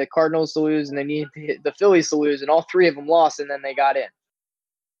needed the Cardinals to lose, and they needed the Phillies to lose, and all 3 of them lost, and then they got in.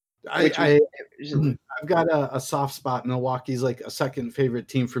 I've got a soft spot. Milwaukee's like a second favorite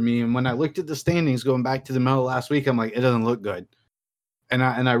team for me. And when I looked at the standings going back to the middle last week, I'm like, it doesn't look good. And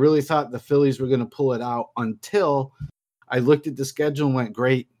I really thought the Phillies were going to pull it out until I looked at the schedule and went,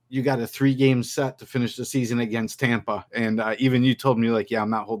 great, you got a 3-game set to finish the season against Tampa. And even you told me, like, yeah,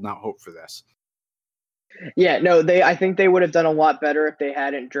 I'm not holding out hope for this. Yeah, no, I think they would have done a lot better if they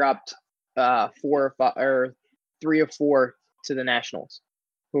hadn't dropped 4 or 5 or 3 or 4 to the Nationals,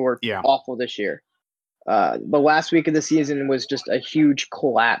 who were awful this year. The last week of the season was just a huge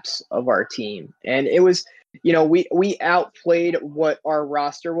collapse of our team. And it was, we outplayed what our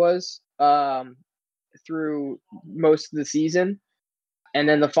roster was through most of the season. And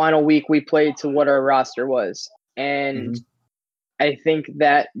then the final week we played to what our roster was. And I think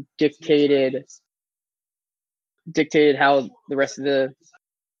that dictated how the rest of the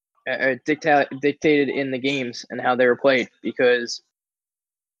dictated in the games and how they were played, because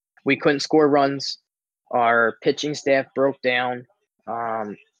we couldn't score runs. Our pitching staff broke down.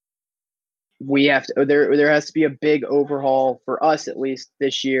 We have to. There has to be a big overhaul for us, at least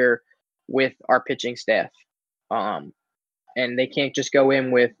this year, with our pitching staff. And they can't just go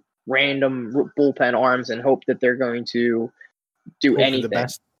in with random bullpen arms and hope that they're going to do anything. For the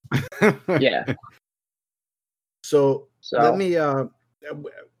best. Yeah. So let me.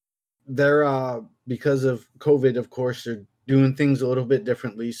 They're because of COVID, of course, they're doing things a little bit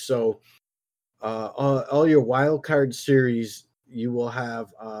differently. So all your wild card series, you will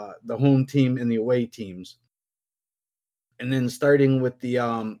have the home team and the away teams, and then starting with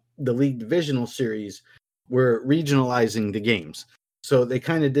the league divisional series, we're regionalizing the games. So they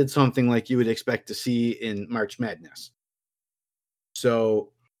kind of did something like you would expect to see in March Madness.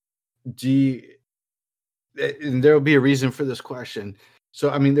 So and there will be a reason for this question. So,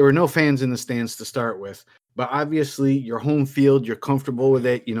 I mean, there were no fans in the stands to start with, but obviously your home field, you're comfortable with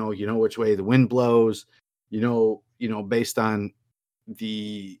it. You know which way the wind blows, based on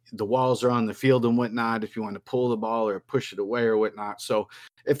the walls are on the field and whatnot, if you want to pull the ball or push it away or whatnot. So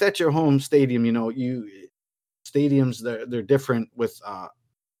if that's your home stadium, stadiums, they're different with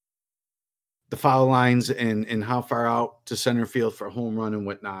the foul lines and how far out to center field for a home run and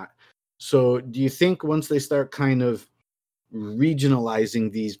whatnot. So do you think once they start kind of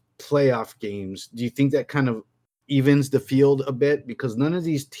regionalizing these playoff games, do you think that kind of evens the field a bit? Because none of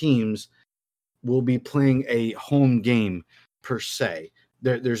these teams will be playing a home game per se.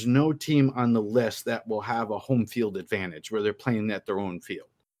 There's no team on the list that will have a home field advantage where they're playing at their own field.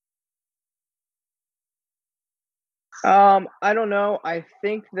 I don't know. I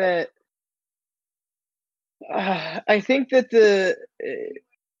think that the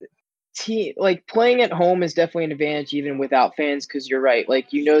team, like, playing at home is definitely an advantage even without fans, because you're right. Like,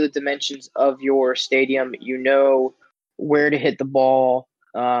 the dimensions of your stadium, where to hit the ball,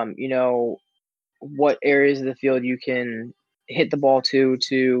 what areas of the field you can hit the ball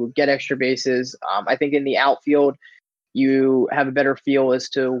to get extra bases. I think in the outfield, you have a better feel as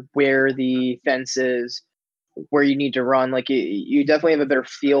to where the fence is, where you need to run. Like, you definitely have a better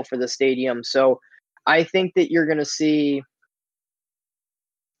feel for the stadium. So I think that you're going to see,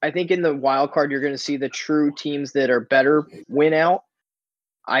 I think in the wild card, you're going to see the true teams that are better win out.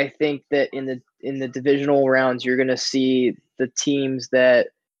 I think that in the divisional rounds, you're going to see the teams that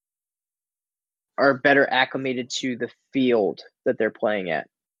are better acclimated to the field that they're playing at.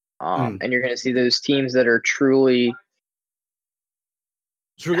 And you're going to see those teams that are truly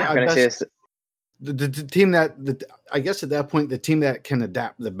So I'm going to say this. The team that I guess at that point, the team that can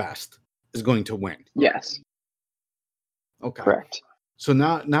adapt the best is going to win. Yes. Okay. Correct. So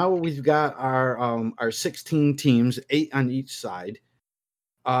now we've got our 16 teams, 8 on each side.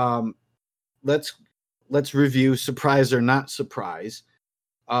 Let's review surprise or not surprise.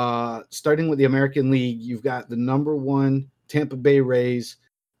 Starting with the American League, you've got the number 1 Tampa Bay Rays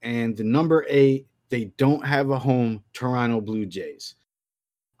and the number 8. They don't have a home, Toronto Blue Jays.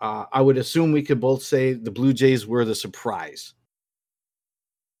 I would assume we could both say the Blue Jays were the surprise.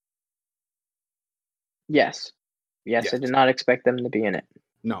 Yes. Yes, I did not expect them to be in it.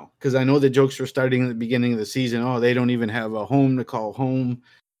 No, because I know the jokes were starting at the beginning of the season. Oh, they don't even have a home to call home.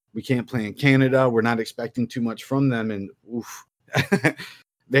 We can't play in Canada. We're not expecting too much from them. And oof,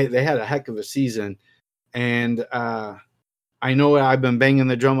 they had a heck of a season. And I know I've been banging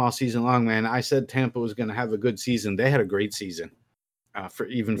the drum all season long, man. I said Tampa was going to have a good season. They had a great season for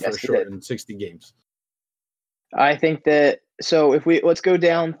a short in 60 games. I think that let's go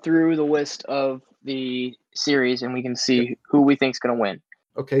down through the list of the series and we can see who we think is going to win.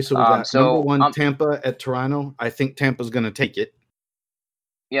 Okay, so we got number 1 Tampa at Toronto. I think Tampa's going to take it.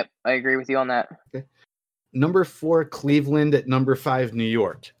 Yep, I agree with you on that. Okay. Number 4 Cleveland at number 5 New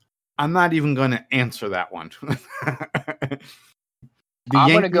York. I'm not even going to answer that one. The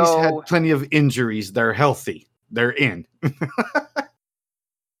Yankees had plenty of injuries. They're healthy. They're in.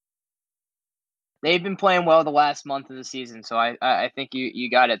 They've been playing well the last month of the season, so I think you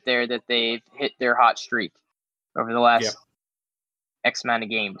got it there that they've hit their hot streak over the last X amount of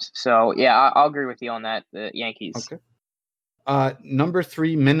games. So, yeah, I'll agree with you on that, the Yankees. Okay. Number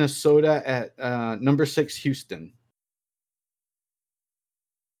 3, Minnesota at number 6, Houston.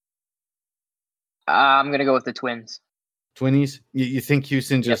 I'm going to go with the Twins. Twinnies? You think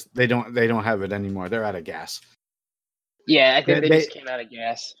Houston just they don't have it anymore. They're out of gas. Yeah, I think they just came out of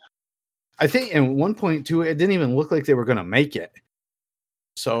gas. I think at one point, too, it didn't even look like they were going to make it.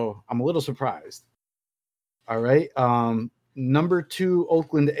 So I'm a little surprised. All right. Number 2,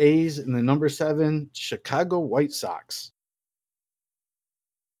 Oakland A's, and the number 7, Chicago White Sox.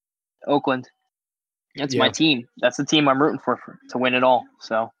 Oakland. That's my team. That's the team I'm rooting for to win it all.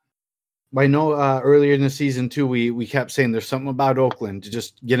 So I know earlier in the season, too, we kept saying there's something about Oakland to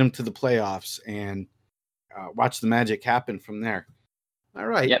just get them to the playoffs and watch the magic happen from there. All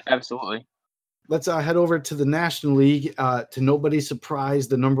right. Yep, absolutely. Let's head over to the National League. To nobody's surprise,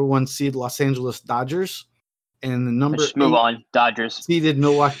 the number 1 seed Los Angeles Dodgers and the number 8 move on, Dodgers seeded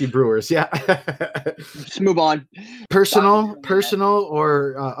Milwaukee Brewers. Yeah. Just move on. Personal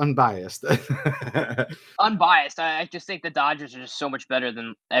or unbiased? Unbiased. I just think the Dodgers are just so much better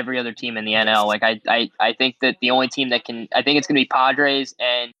than every other team in the NL. Like I think that the only team that can, I think it's going to be Padres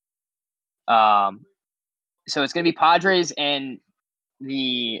and so it's going to be Padres and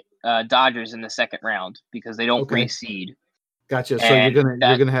the Dodgers in the second round because they don't reseed. Gotcha. So you're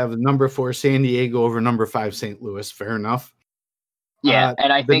gonna have number 4 San Diego over number 5 St. Louis. Fair enough. Yeah,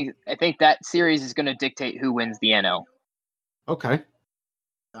 and I think that series is going to dictate who wins the NL. Okay,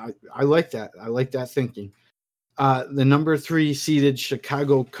 I like that. I like that thinking. The number 3 seeded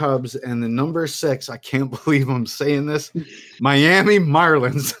Chicago Cubs and the number 6. I can't believe I'm saying this. Miami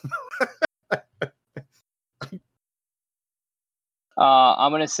Marlins.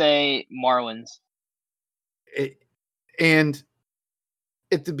 I'm going to say Marlins. And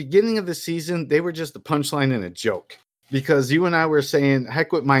at the beginning of the season, they were just a punchline and a joke because you and I were saying,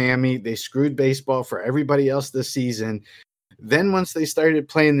 heck with Miami. They screwed baseball for everybody else this season. Then once they started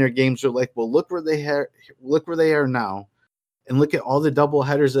playing their games, they're like, well, look where they are now. And look at all the double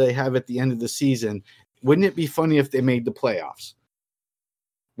headers they have at the end of the season. Wouldn't it be funny if they made the playoffs?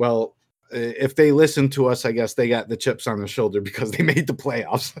 Well, if they listen to us, I guess they got the chips on their shoulder because they made the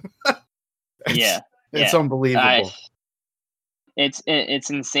playoffs. It's unbelievable. It's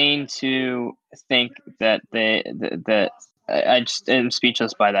insane to think that I just am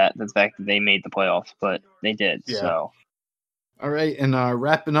speechless by that. The fact that they made the playoffs, but they did. Yeah. So, all right, and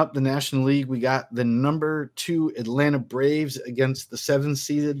wrapping up the National League, we got the number 2 Atlanta Braves against the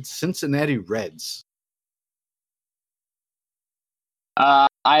 7-seeded Cincinnati Reds.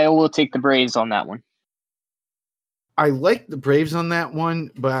 I will take the Braves on that one. I like the Braves on that one,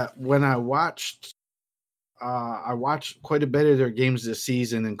 but when I watched quite a bit of their games this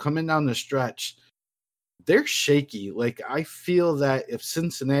season, and coming down the stretch, they're shaky. Like, I feel that if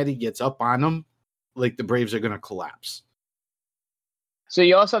Cincinnati gets up on them, like, the Braves are going to collapse. So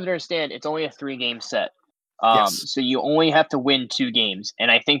you also have to understand, it's only a 3-game set. So you only have to win 2 games, and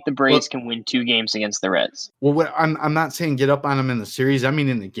I think the Braves can win 2 games against the Reds. Well, I'm not saying get up on them in the series. I mean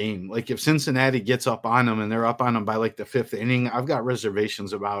in the game. Like if Cincinnati gets up on them and they're up on them by like the 5th inning, I've got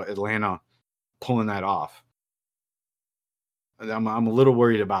reservations about Atlanta pulling that off. I'm a little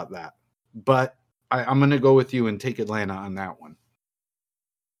worried about that, but I'm going to go with you and take Atlanta on that one.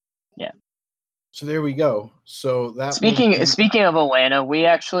 Yeah. So there we go. So that speaking of Atlanta, we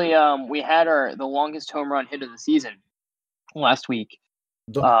actually we had the longest home run hit of the season last week.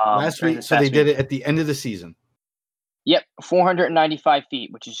 Last week, so they did it at the end of the season. Yep, 495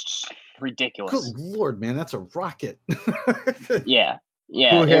 feet, which is just ridiculous. Good Lord, man, that's a rocket. Yeah.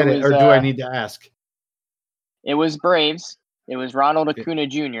 Who had it, or do I need to ask? It was Braves. It was Ronald Acuna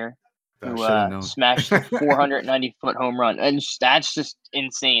Jr. who smashed a 490-foot home run, and that's just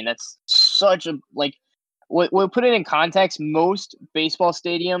insane. That's such a We'll put it in context. Most baseball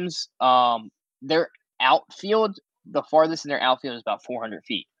stadiums, their outfield, the farthest in their outfield is about 400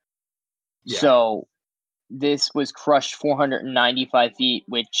 feet. Yeah. So this was crushed 495 feet,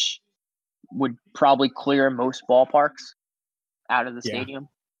 which would probably clear most ballparks out of the stadium.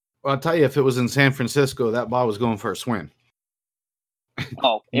 Well, I'll tell you, if it was in San Francisco, that ball was going for a swim.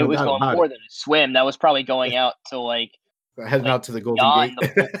 Oh, it was going more than a swim. That was probably going out to heading out to the Golden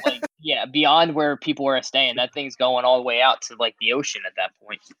Gate. Beyond where people were staying. That thing's going all the way out to the ocean at that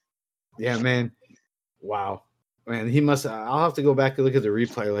point. Yeah, man. Wow, man. He must. I'll have to go back and look at the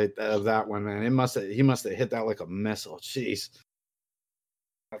replay of that one, man. He must have hit that like a missile. Jeez,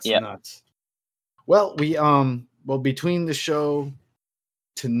 that's nuts. Well, between the show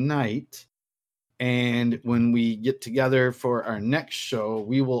tonight and when we get together for our next show,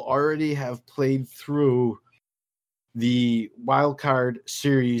 we will already have played through the wild card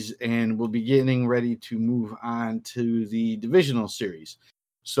series and we'll be getting ready to move on to the divisional series.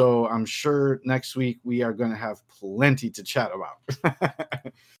 So I'm sure next week we are going to have plenty to chat about.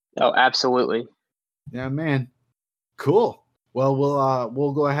 Oh, absolutely. Yeah, man. Cool. Well,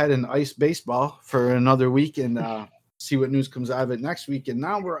 we'll go ahead and ice baseball for another week and see what news comes out of it next week. And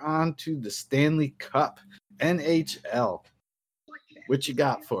now we're on to the Stanley Cup, NHL. What you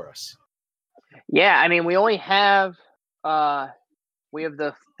got for us? Yeah, I mean, we only have the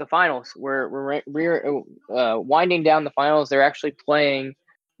finals. We're winding down the finals. They're actually playing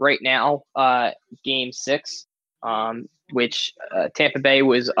right now, Game 6, which Tampa Bay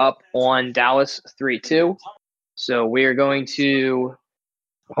was up on Dallas 3-2. So we are going to.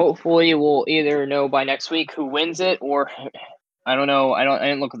 Hopefully, we'll either know by next week who wins it, or I don't know. I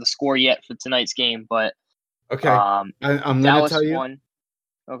didn't look at the score yet for tonight's game, but okay. I'm going to tell you. Won.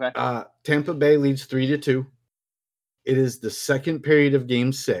 Okay. Tampa Bay leads 3-2. It is the second period of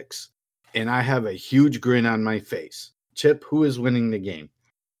Game 6, and I have a huge grin on my face. Chip, who is winning the game?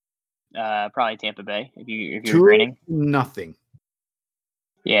 Probably Tampa Bay. If you're grinning. 2-0.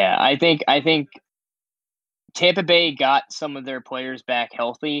 Yeah, I think Tampa Bay got some of their players back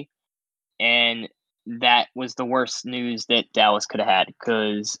healthy, and that was the worst news that Dallas could have had,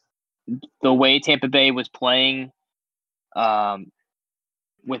 because the way Tampa Bay was playing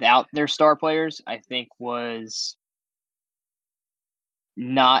without their star players, I think was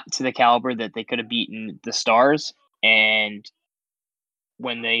not to the caliber that they could have beaten the Stars. And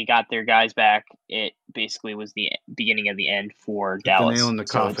when they got their guys back, it basically was the beginning of the end for Dallas. The nail in the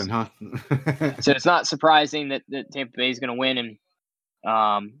coffin, huh? So it's not surprising that Tampa Bay is going to win, and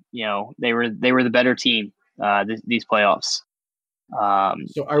they were the better team these playoffs.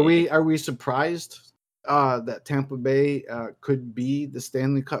 So are we surprised that Tampa Bay could be the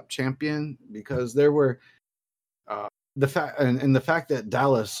Stanley Cup champion? Because there were the fact that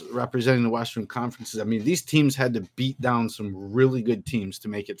Dallas representing the Western Conferences, I mean, these teams had to beat down some really good teams to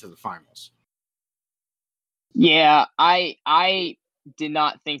make it to the finals. Yeah, I did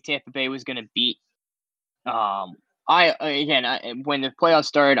not think Tampa Bay was going to beat. When the playoffs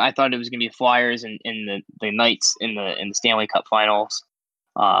started, I thought it was going to be the Flyers and the Knights in the Stanley Cup Finals.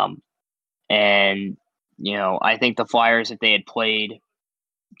 And I think the Flyers, if they had played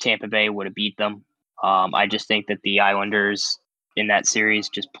Tampa Bay, would have beat them. I just think that the Islanders in that series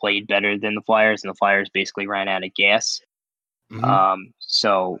just played better than the Flyers, and the Flyers basically ran out of gas.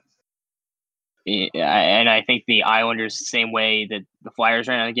 Mm-hmm. And I think the Islanders, the same way that the Flyers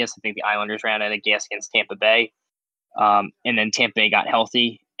ran out of gas, I think the Islanders ran out of gas against Tampa Bay. And then Tampa Bay got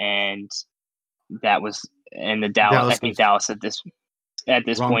healthy, and that was Dallas. I think Dallas at this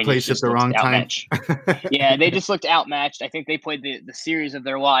point place at the wrong time. Yeah, they just looked outmatched. I think they played the series of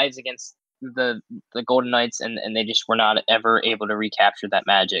their lives against the Golden Knights, and they just were not ever able to recapture that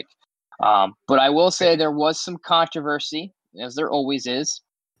magic. But I will say there was some controversy, as there always is,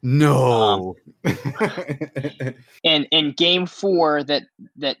 No. And in Game 4 that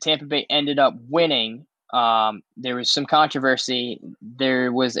Tampa Bay ended up winning, there was some controversy.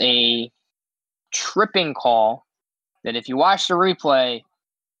 There was a tripping call that if you watch the replay,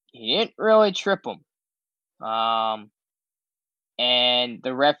 he didn't really trip him. And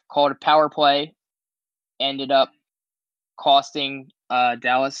the ref called a power play, ended up costing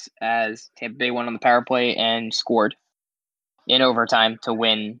Dallas as Tampa Bay won on the power play and scored in overtime to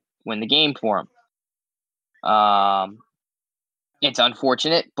win the game for him. It's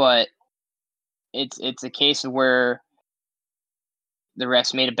unfortunate, but it's a case of where the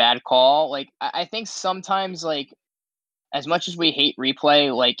refs made a bad call. Like, I think sometimes, like, as much as we hate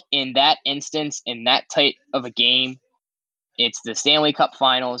replay, like in that instance, in that type of a game, it's the Stanley Cup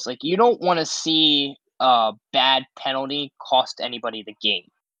Finals. Like, you don't want to see a bad penalty cost anybody the game.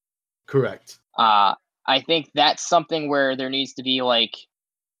 Correct. I think that's something where there needs to be like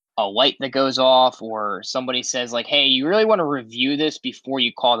a light that goes off, or somebody says like, hey, you really want to review this before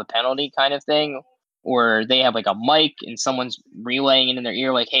you call the penalty, kind of thing. Or they have like a mic and someone's relaying it in their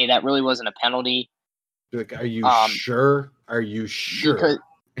ear like, hey, that really wasn't a penalty. Like, are you sure? Are you sure?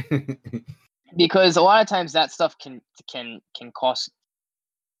 Because a lot of times that stuff can cost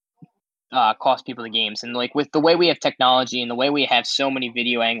people the games. And like with the way we have technology and the way we have so many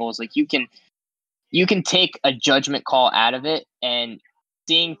video angles, like you can take a judgment call out of it, and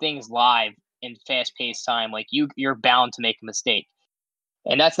seeing things live in fast-paced time, like you're bound to make a mistake.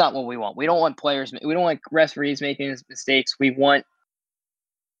 And that's not what we want. We don't want referees making mistakes. We want,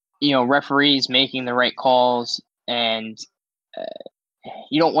 referees making the right calls, and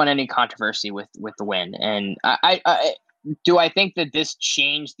you don't want any controversy with the win. And I think that this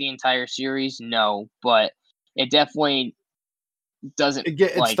changed the entire series? No, but it definitely doesn't.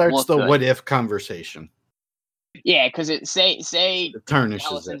 It starts the what if conversation. Yeah, because it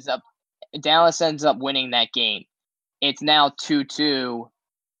tarnishes Dallas ends up winning that game. It's now 2-2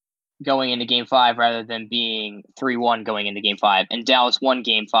 going into Game 5 rather than being 3-1 going into Game 5, and Dallas won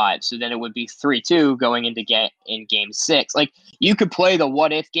Game 5, so then it would be 3-2 going into in Game 6. Like, you could play the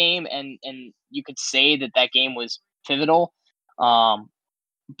what if game, and you could say that game was pivotal,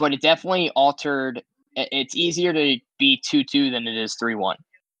 but it definitely altered. It's easier to be 2-2 than it is 3-1.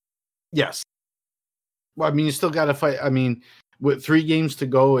 Yes. Well, I mean, you still got to fight. I mean, with 3 games to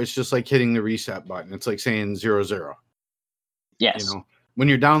go, it's just like hitting the reset button. It's like saying 0-0. Yes. When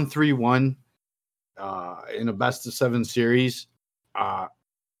you're down 3-1 in a best-of-7 series,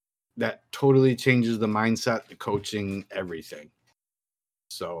 that totally changes the mindset, the coaching, everything.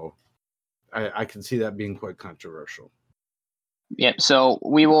 So I can see that being quite controversial. Yep. So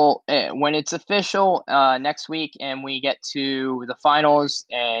we will, when it's official next week and we get to the finals,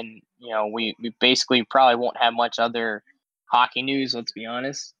 and, we basically probably won't have much other hockey news, let's be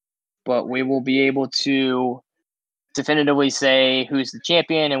honest, but we will be able to definitively say who's the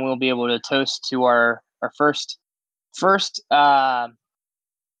champion, and we'll be able to toast to our first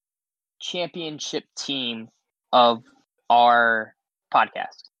championship team of our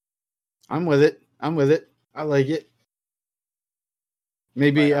podcast. I'm with it. I like it.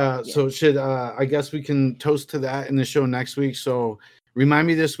 Maybe so should I guess we can toast to that in the show next week. So remind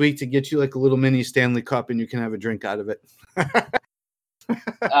me this week to get you like a little mini Stanley Cup, and you can have a drink out of it.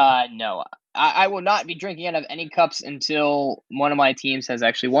 No. I will not be drinking out of any cups until one of my teams has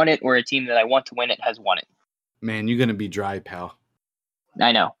actually won it, or a team that I want to win it has won it. Man, you're gonna be dry, pal.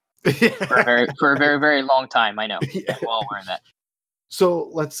 I know. for a very, very long time. I know. Yeah. I'm well aware of that. So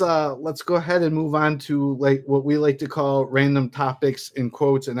let's go ahead and move on to like what we like to call random topics in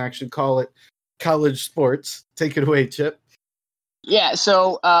quotes, and actually call it college sports. Take it away, Chip. Yeah.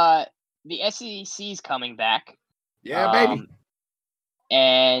 So the SEC's coming back. Yeah, baby.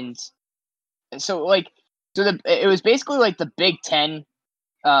 And so it was basically like the Big Ten.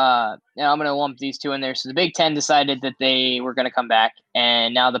 And I'm going to lump these two in there. So the Big Ten decided that they were going to come back,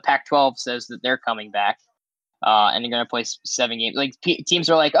 and now the Pac-12 says that they're coming back, and they're going to play 7 games. Like teams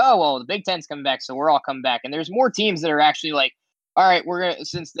are like, oh well, the Big Ten's coming back, so we're all coming back. And there's more teams that are actually like, all right, we're gonna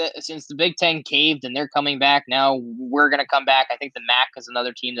since the Big Ten caved and they're coming back, now we're going to come back. I think the MAC is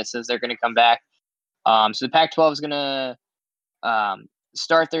another team that says they're going to come back. So the Pac-12 is going to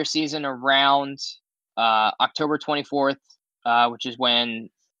start their season around October 24th, which is when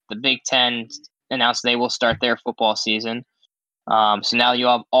the Big Ten announced they will start their football season. So now you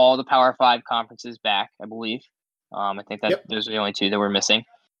have all the Power 5 conferences back, I believe. I think that those are the only 2 that were missing.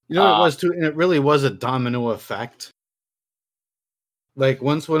 It was too, and it really was a domino effect. Like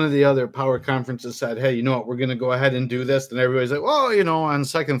once one of the other power conferences said, hey, you know what, we're going to go ahead and do this, then everybody's like, well, on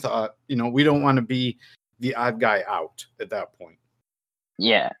second thought, we don't want to be the odd guy out at that point.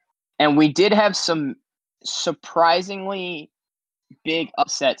 Yeah. And we did have some surprisingly big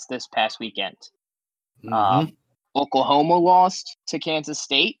upsets this past weekend. Oklahoma lost to Kansas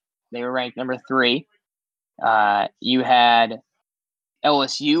State. They were ranked number 3. You had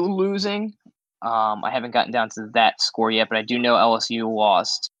LSU losing. I haven't gotten down to that score yet, but I do know LSU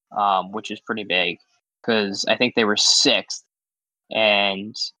lost, which is pretty big because I think they were 6th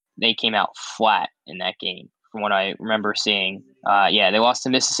and they came out flat in that game from what I remember seeing. They lost to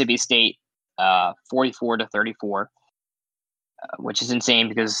Mississippi State 44-34, which is insane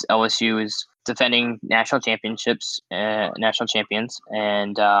because LSU is defending national champions. And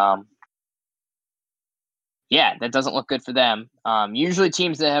that doesn't look good for them. Usually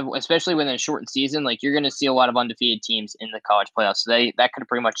teams that have, especially within a shortened season, like you're going to see a lot of undefeated teams in the college playoffs. So that could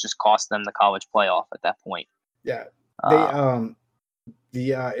pretty much just cost them the college playoff at that point. Yeah.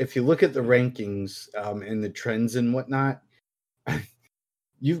 They, if you look at the rankings and the trends and whatnot,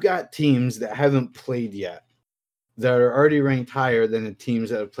 you've got teams that haven't played yet that are already ranked higher than the teams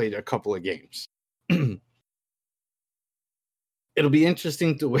that have played a couple of games. It'll be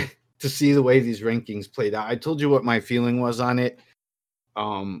interesting to see the way these rankings played out. I told you what my feeling was on it.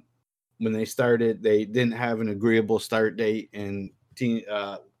 When they started, they didn't have an agreeable start date, and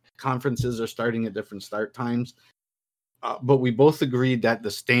conferences are starting at different start times. But we both agreed that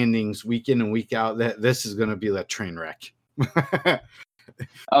the standings week in and week out, that this is going to be a train wreck.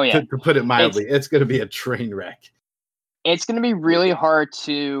 Oh, yeah. To put it mildly, it's going to be a train wreck. It's going to be really hard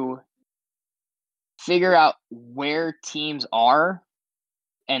to figure out where teams are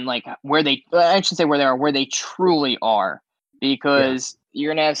and like where they truly are, because you're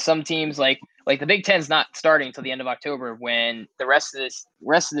going to have some teams like the Big Ten's not starting until the end of October, when the rest of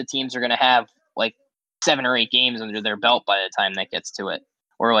the teams are going to have like 7 or 8 games under their belt by the time that gets to it,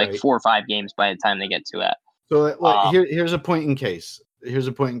 or like 4 or 5 games by the time they get to it. So here's a point in case. Here's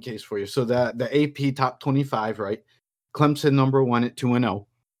a point in case for you. So the AP top 25, right? Clemson number 1 at 2-0,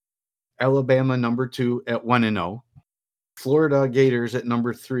 Alabama number 2 at 1-0, Florida Gators at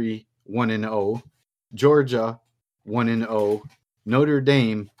number 3 1-0, Georgia 1-0, Notre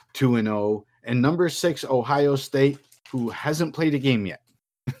Dame 2-0, and number 6 Ohio State, who hasn't played a game yet.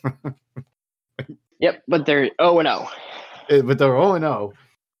 Yep, but they're 0-0. But they're 0-0.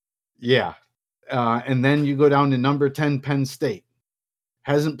 Yeah. And then you go down to number 10 Penn State.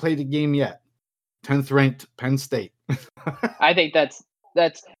 Hasn't played a game yet. 10th ranked Penn State. I think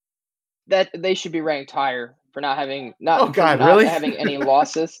that they should be ranked higher for not having having any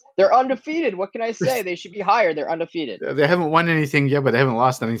losses. They're undefeated. What can I say? They should be higher. They're undefeated. They haven't won anything yet, but they haven't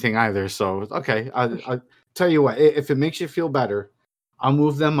lost anything either. So okay, I'll tell you what. If it makes you feel better, I'll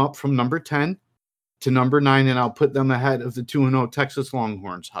move them up from number 10 to number 9, and I'll put them ahead of the 2-0 Texas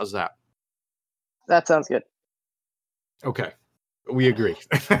Longhorns. How's that? That sounds good. Okay, we agree.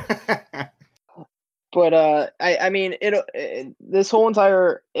 But I mean, this whole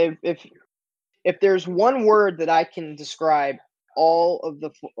entire if there's one word that I can describe all of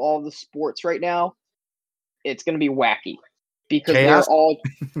the sports right now, it's going to be wacky, because chaos? They're all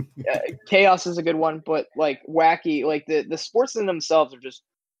chaos is a good one, but like wacky, like the sports in themselves are just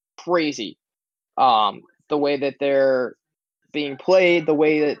crazy. The way that they're being played, the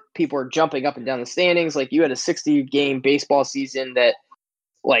way that people are jumping up and down the standings. Like you had a 60-game baseball season that,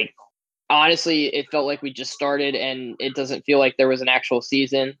 like, honestly, it felt like we just started, and it doesn't feel like there was an actual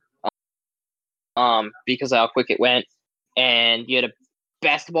season because of how quick it went. And you had a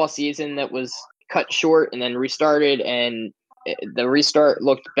basketball season that was cut short and then restarted, and the restart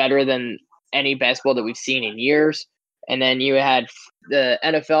looked better than any basketball that we've seen in years. And then you had the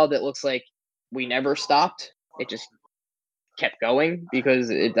NFL that looks like we never stopped. It just kept going because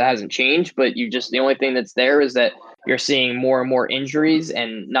it hasn't changed, but the only thing that's there is that you're seeing more and more injuries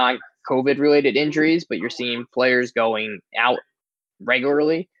and non-COVID related injuries, but you're seeing players going out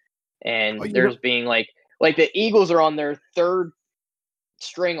regularly, and there's being like the Eagles are on their 3rd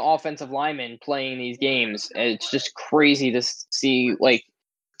string offensive lineman playing these games. It's just crazy to see like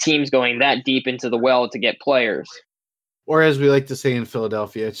teams going that deep into the well to get players. Or as we like to say in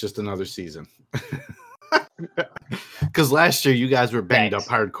Philadelphia, it's just another season. Because last year you guys were banged up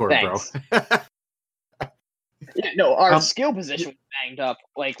hardcore, bro. Yeah, no, our skill position was banged up.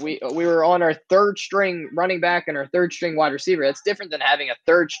 Like we were on our 3rd string running back and our 3rd string wide receiver. That's different than having a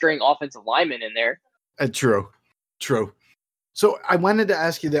 3rd string offensive lineman in there. True. So I wanted to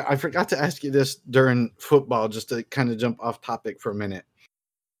ask you that. I forgot to ask you this during football, just to kind of jump off topic for a minute.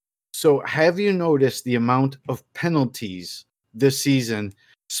 So have you noticed the amount of penalties this season,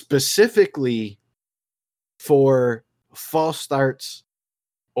 specifically for false starts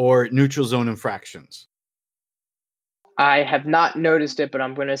or neutral zone infractions? I have not noticed it, but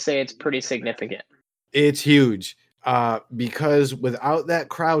I'm going to say it's pretty significant. It's huge because without that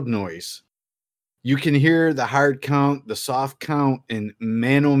crowd noise, you can hear the hard count, the soft count, and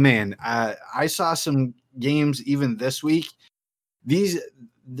man, oh man, I saw some games even this week. These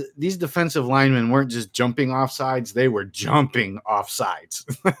defensive linemen weren't just jumping off sides; they were jumping off sides.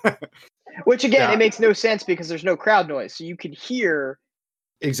 Which again, it makes no sense because there's no crowd noise, so you can hear.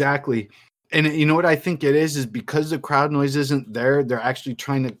 Exactly. And you know what I think it is because the crowd noise isn't there, they're actually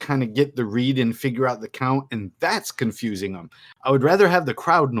trying to kind of get the read and figure out the count, and that's confusing them. I would rather have the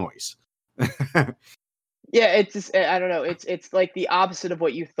crowd noise. Yeah, it's just, I don't know. It's like the opposite of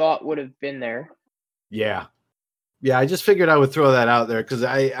what you thought would have been there. Yeah. Yeah, I just figured I would throw that out there because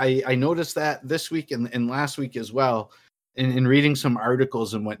I noticed that this week and last week as well in reading some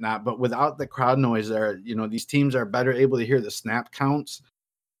articles and whatnot. But without the crowd noise there, these teams are better able to hear the snap counts.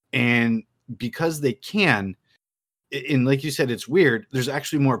 And because they can, and like you said, it's weird, there's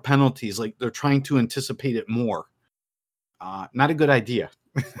actually more penalties. Like they're trying to anticipate it more. Not a good idea.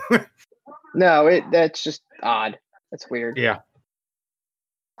 No, that's just odd. That's weird. Yeah.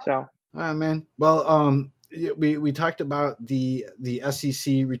 So. Man. Well, we talked about the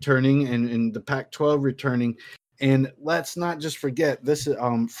SEC returning and the Pac-12 returning, and let's not just forget this.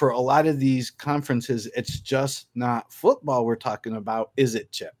 For a lot of these conferences, it's just not football we're talking about, is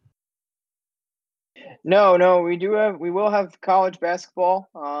it, Chip? No, we will have college basketball.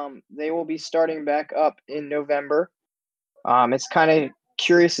 They will be starting back up in November. It's kind of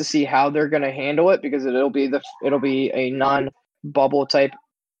curious to see how they're going to handle it because it'll be a non-bubble type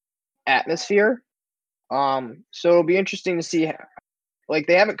atmosphere. So it'll be interesting to see. Like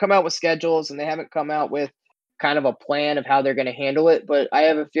they haven't come out with schedules and they haven't come out with kind of a plan of how they're going to handle it, but I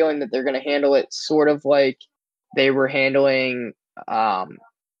have a feeling that they're going to handle it sort of like they were handling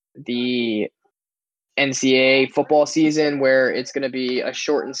the NCAA football season, where it's going to be a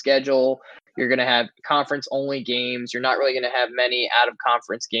shortened schedule. You're going to have conference only games. You're not really going to have many out of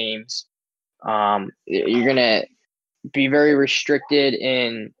conference games. You're going to be very restricted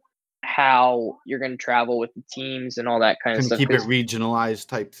in how you're going to travel with the teams and all that kind of stuff. Keep it regionalized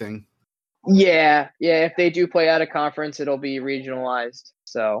type thing. Yeah. If they do play out of conference, it'll be regionalized.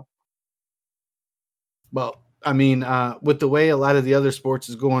 So, well, I mean, with the way a lot of the other sports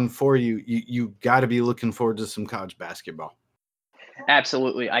is going for you got to be looking forward to some college basketball.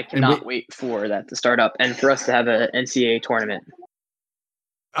 Absolutely. I cannot wait for that to start up and for us to have an NCAA tournament.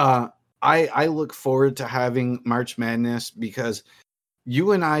 I look forward to having March Madness because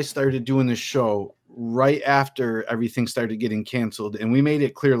you and I started doing the show right after everything started getting canceled, and we made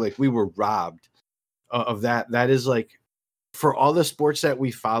it clear like we were robbed of that. That is like for all the sports that we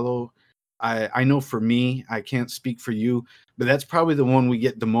follow. I know for me, I can't speak for you, but that's probably the one we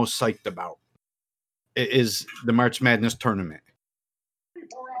get the most psyched about is the March Madness tournament.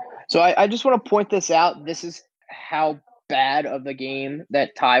 So I just want to point this out. This is how bad of a game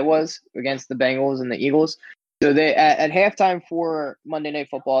that tie was against the Bengals and the Eagles. So they at halftime for Monday Night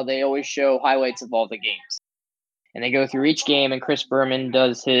Football, they always show highlights of all the games. And they go through each game, and Chris Berman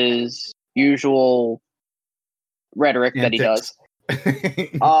does his usual rhetoric that he does.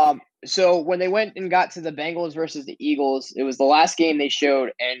 So when they went and got to the Bengals versus the Eagles, it was the last game they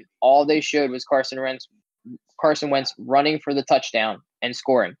showed, and all they showed was Carson Wentz running for the touchdown and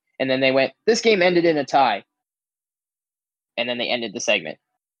scoring. And then they went, this game ended in a tie. And then they ended the segment.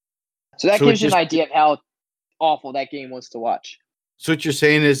 So that gives you an idea of how awful that game was to watch. So what you're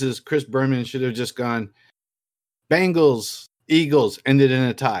saying is Chris Berman should have just gone, Bengals, Eagles ended in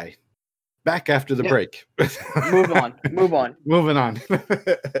a tie. Back after the break. Move on. Moving on.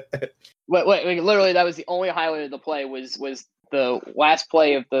 Wait, literally, that was the only highlight of the play was the last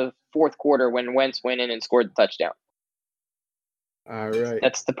play of the fourth quarter when Wentz went in and scored the touchdown. All right.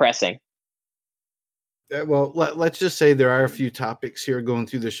 That's depressing. Well, let's just say there are a few topics here going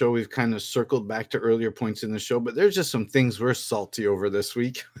through the show. We've kind of circled back to earlier points in the show, but there's just some things we're salty over this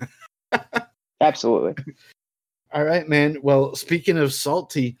week. Absolutely. All right, man. Well, speaking of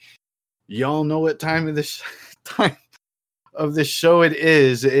salty, y'all know what time of the show it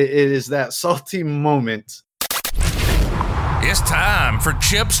is. It is that salty moment. It's time for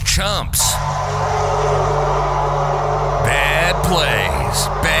Chip's Chumps. Bad plays,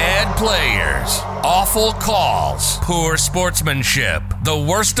 bad players, awful calls, poor sportsmanship. The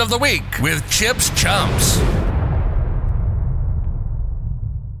worst of the week with Chip's Chumps.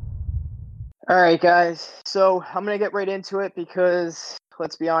 All right, guys. So I'm going to get right into it because,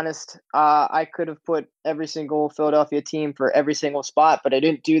 let's be honest, I could have put every single Philadelphia team for every single spot, but I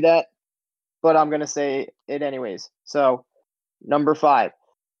didn't do that. But I'm going to say it anyways. So, number 5,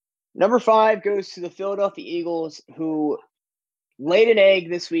 Number 5 goes to the Philadelphia Eagles, who laid an egg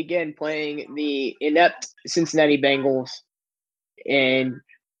this weekend playing the inept Cincinnati Bengals and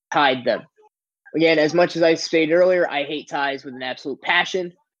tied them. Again, as much as I stated earlier, I hate ties with an absolute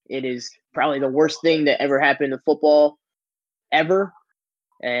passion. It is probably the worst thing that ever happened to football ever.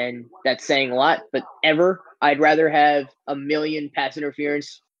 And that's saying a lot, but ever. I'd rather have a million pass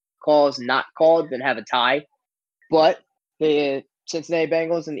interference calls not called than have a tie. But the Cincinnati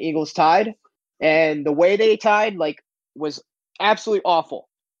Bengals and the Eagles tied, and the way they tied was absolutely awful.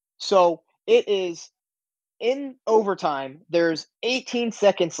 So it is in overtime. There's 18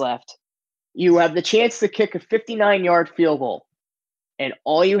 seconds left. You have the chance to kick a 59-yard field goal, and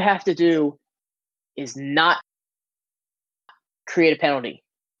all you have to do is not create a penalty.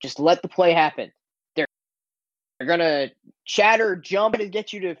 Just let the play happen. They're going to chatter, jump, and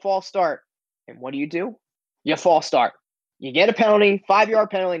get you to false start. And what do? You false start. You get a penalty, 5-yard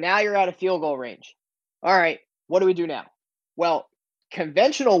penalty. Now you're out of field goal range. All right, what do we do now? Well,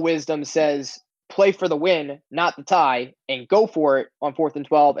 conventional wisdom says play for the win, not the tie, and go for it on 4th and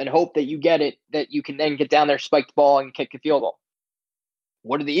 12 and hope that you get it, that you can then get down there, spike the ball, and kick a field goal.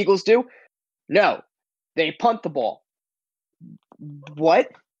 What do the Eagles do? No, they punt the ball. What?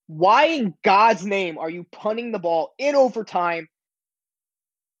 Why in God's name are you punting the ball in overtime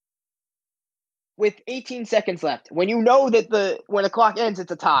with 18 seconds left when you know that when the clock ends,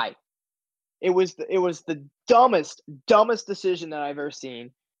 it's a tie? It was the dumbest decision that I've ever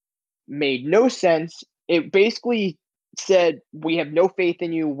seen. Made no sense. It basically said, we have no faith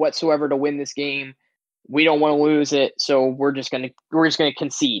in you whatsoever to win this game. We don't want to lose it, so we're just gonna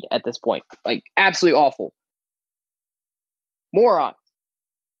concede at this point. Absolutely awful. Moron.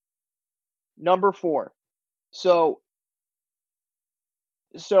 Number 4. So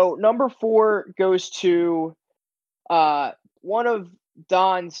number 4 goes to one of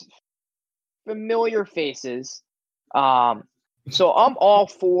Don's familiar faces. So I'm all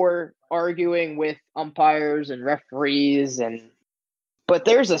for arguing with umpires and referees, but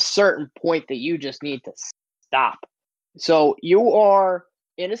there's a certain point that you just need to stop. So you are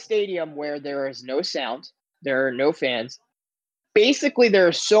in a stadium where there is no sound, there are no fans. Basically, there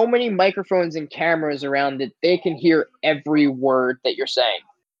are so many microphones and cameras around that they can hear every word that you're saying.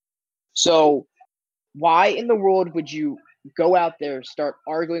 So why in the world would you go out there, start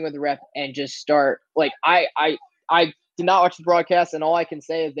arguing with the ref, and just start I did not watch the broadcast, and all I can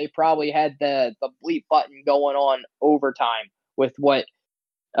say is they probably had the bleep button going on overtime with what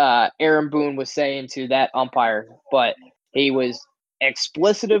Aaron Boone was saying to that umpire. But he was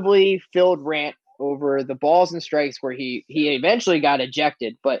explicitly filled rant over the balls and strikes where he eventually got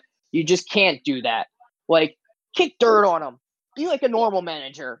ejected, but you just can't do that. Kick dirt on him. Be like a normal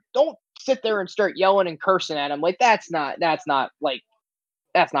manager. Don't sit there and start yelling and cursing at him. That's not right.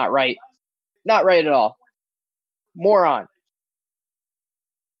 Not right at all. Moron.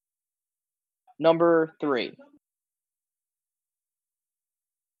 Number 3.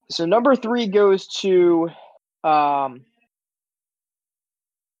 So number 3 goes to kind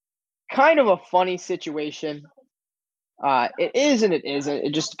of a funny situation. It is and it isn't.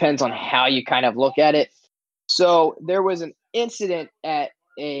 It just depends on how you kind of look at it. So there was an incident at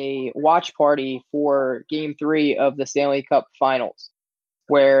a watch party for Game 3 of the Stanley Cup Finals,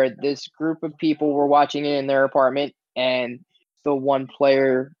 where this group of people were watching it in their apartment, and the one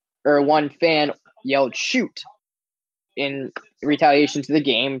fan yelled "shoot" in retaliation to the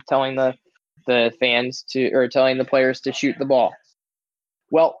game, telling the fans telling the players to shoot the ball.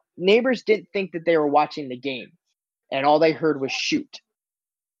 Well, neighbors didn't think that they were watching the game, and all they heard was "shoot."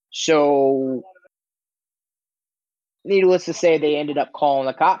 So, needless to say, they ended up calling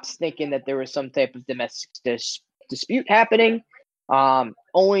the cops, thinking that there was some type of domestic dispute happening,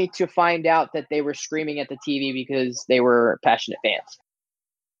 only to find out that they were screaming at the TV because they were passionate fans.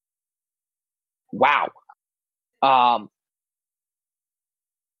 Wow.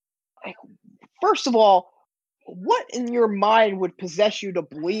 First of all, what in your mind would possess you to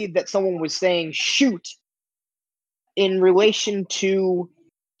believe that someone was saying shoot in relation to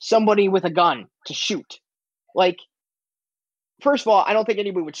somebody with a gun to shoot? First of all, I don't think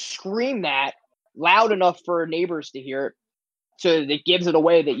anybody would scream that loud enough for neighbors to hear it, so it gives it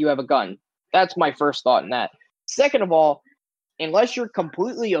away that you have a gun. That's my first thought in that. Second of all, unless you're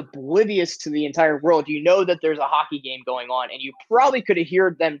completely oblivious to the entire world, you know that there's a hockey game going on, and you probably could have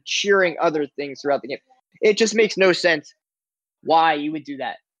heard them cheering other things throughout the game. It just makes no sense why you would do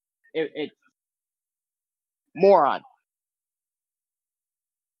that. Moron.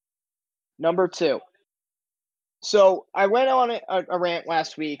 Number 2. So I went on a rant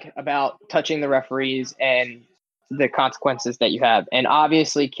last week about touching the referees and the consequences that you have. And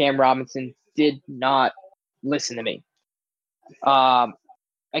obviously, Cam Robinson did not listen to me.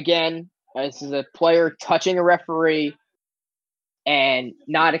 Again, this is a player touching a referee and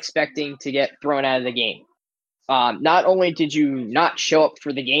not expecting to get thrown out of the game. Not only did you not show up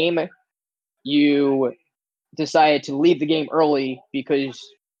for the game, you decided to leave the game early because,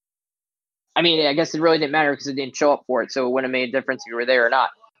 I mean, I guess it really didn't matter because it didn't show up for it, so it wouldn't have made a difference if you were there or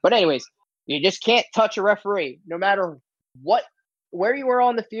not. But anyways, you just can't touch a referee, no matter where you are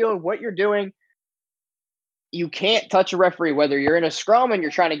on the field, what you're doing. You can't touch a referee, whether you're in a scrum and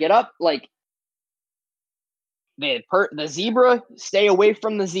you're trying to get up. Like the zebra, stay away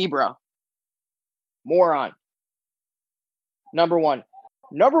from the zebra. Moron. Number one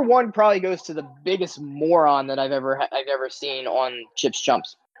probably goes to the biggest moron that I've ever seen on Chips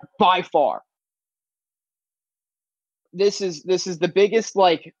Chumps by far. This is the biggest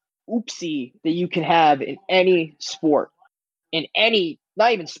like oopsie that you can have in any sport,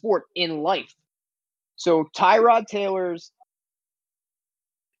 not even sport, in life. So Tyrod Taylor's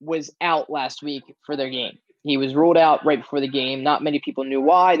was out last week for their game. He was ruled out right before the game. Not many people knew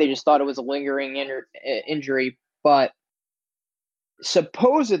why. They just thought it was a lingering injury. But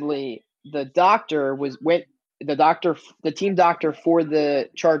supposedly the team doctor for the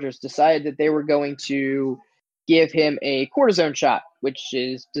Chargers decided that they were going to give him a cortisone shot, which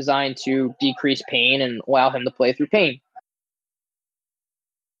is designed to decrease pain and allow him to play through pain.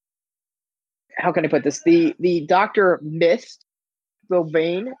 How can I put this? The doctor missed the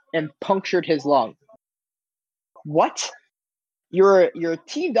vein and punctured his lung. What? You're a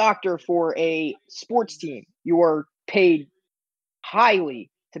team doctor for a sports team. You are paid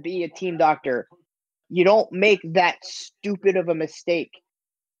highly to be a team doctor. You don't make that stupid of a mistake.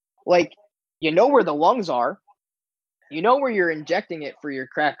 Like, you know where the lungs are. You know where you're injecting it for your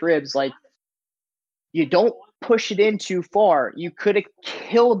cracked ribs. Like, you don't push it in too far. You could have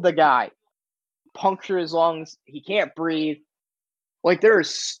killed the guy. Puncture his lungs. He can't breathe. Like, there's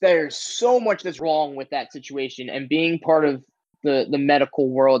so much that's wrong with that situation, and being part of the medical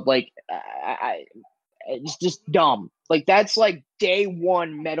world, like, it's just dumb. Like, that's like day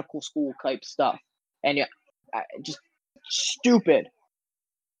one medical school type stuff, and just stupid.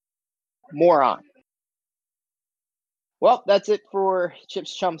 Moron. Well, that's it for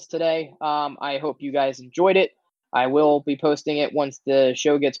Chips Chumps today. I hope you guys enjoyed it. I will be posting it once the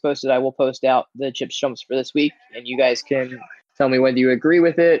show gets posted. I will post out the Chips Chumps for this week, and you guys can tell me whether you agree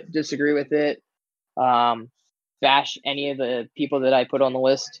with it, disagree with it, bash any of the people that I put on the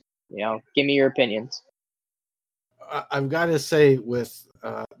list. You know, give me your opinions. I've got to say,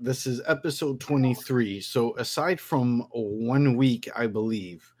 this is episode 23. So aside from 1 week, I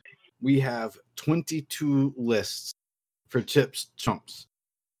believe, we have 22 lists for Chips Chumps.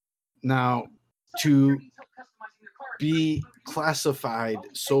 Now, to be classified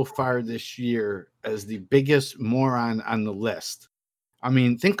so far this year as the biggest moron on the list. I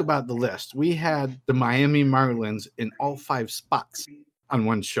mean, think about the list. We had the Miami Marlins in all 5 spots on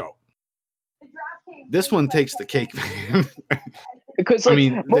one show. This one takes the cake, man. Because like, I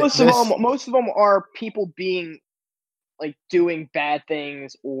mean, most of them are people being like doing bad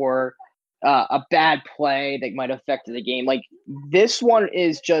things or a bad play that might have affected the game. Like, this one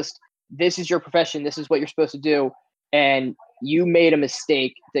is just, this is your profession. This is what you're supposed to do. And you made a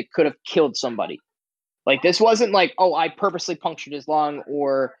mistake that could have killed somebody. Like, this wasn't like, oh, I purposely punctured his lung,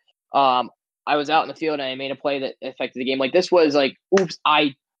 or I was out in the field and I made a play that affected the game. Like, this was like, oops,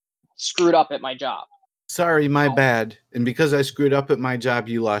 I screwed up at my job. Sorry, my bad. And because I screwed up at my job,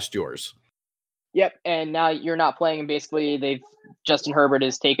 you lost yours. Yep, and now you're not playing, and basically Justin Herbert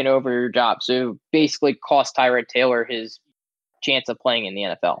has taken over your job. So basically cost Tyrod Taylor his chance of playing in the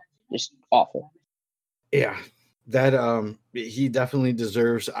NFL. Just awful. Yeah. That he definitely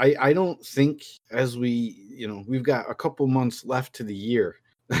deserves. I don't think, as we've got a couple months left to the year.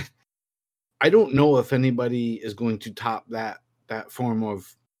 I don't know if anybody is going to top that form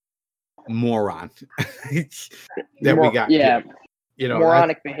of moron that we got. Yeah, here.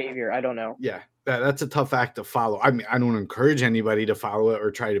 Moronic behavior. I don't know. Yeah, that's a tough act to follow. I mean, I don't encourage anybody to follow it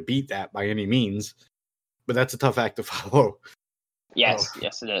or try to beat that by any means, but that's a tough act to follow. Yes,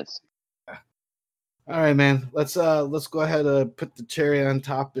 yes, it is. All right, man. Let's go ahead and put the cherry on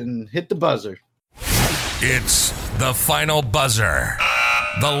top and hit the buzzer. It's the final buzzer.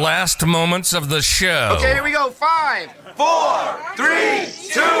 The last moments of the show. Okay, here we go. 5, 4, 3,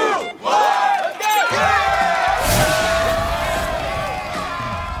 2, 1.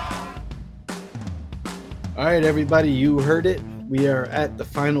 All right, everybody, you heard it. We are at the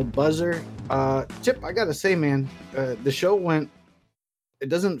final buzzer. Chip, I gotta say, man, the show went it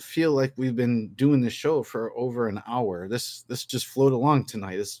doesn't feel like we've been doing this show for over an hour. This just flowed along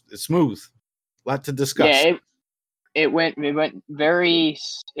tonight. It's smooth. A lot to discuss. Yeah, it went very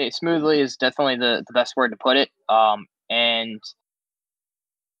smoothly is definitely the best word to put it. And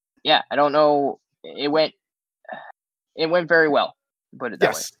yeah, I don't know. It went very well. Put it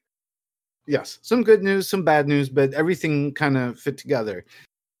that way. Yes. Some good news, some bad news, but everything kind of fit together.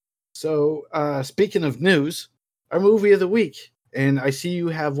 So speaking of news, our movie of the week, and I see you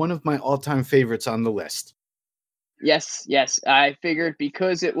have one of my all-time favorites on the list. Yes. I figured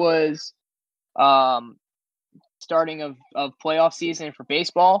because it was starting of playoff season for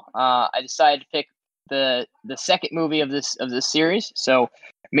baseball, I decided to pick the second movie of this series. So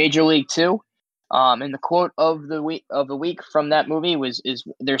Major League 2. And the quote of the week from that movie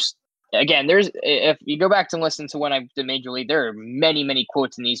there's if you go back and listen to when I did Major League, there are many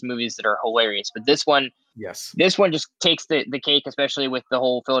quotes in these movies that are hilarious. But this one just takes the cake, especially with the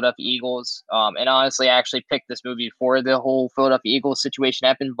whole Philadelphia Eagles. And honestly, I actually picked this movie before the whole Philadelphia Eagles situation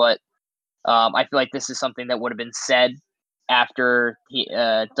happened. But I feel like this is something that would have been said after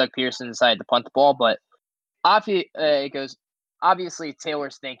Doug Pearson decided to punt the ball. But it goes, obviously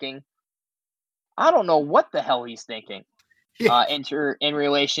Taylor's thinking, I don't know what the hell he's thinking. In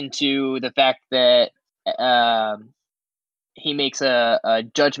relation to the fact that he makes a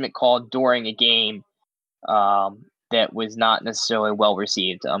judgment call during a game that was not necessarily well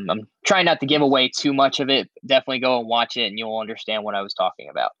received. I'm trying not to give away too much of it. Definitely go and watch it, and you'll understand what I was talking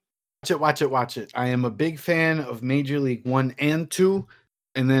about. Watch it. I am a big fan of Major League 1 and 2,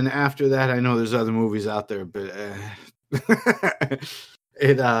 and then after that, I know there's other movies out there, but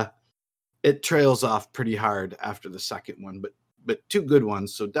it trails off pretty hard after the second one, but two good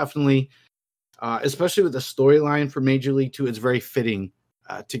ones. So definitely, especially with the storyline for Major League 2, it's very fitting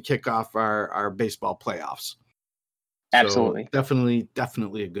to kick off our baseball playoffs. Absolutely. So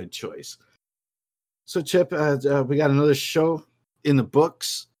definitely a good choice. So Chip, we got another show in the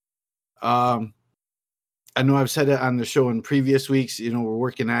books. I know I've said it on the show in previous weeks, we're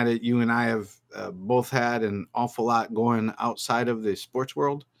working at it. You and I have both had an awful lot going outside of the sports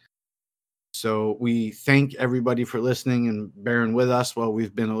world. So we thank everybody for listening and bearing with us while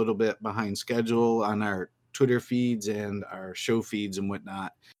we've been a little bit behind schedule on our Twitter feeds and our show feeds and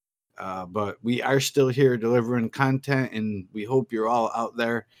whatnot. But we are still here delivering content, and we hope you're all out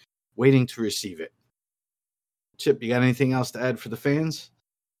there waiting to receive it. Chip, you got anything else to add for the fans?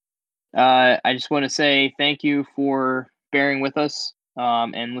 I just want to say thank you for bearing with us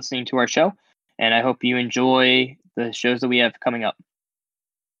and listening to our show. And I hope you enjoy the shows that we have coming up.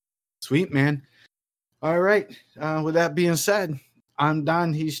 Sweet, man. All right. With that being said, I'm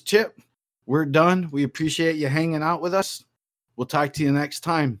Don. He's Chip. We're done. We appreciate you hanging out with us. We'll talk to you next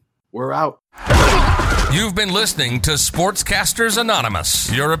time. We're out. You've been listening to Sportscasters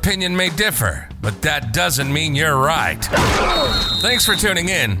Anonymous. Your opinion may differ, but that doesn't mean you're right. Thanks for tuning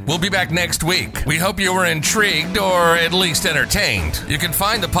in. We'll be back next week. We hope you were intrigued or at least entertained. You can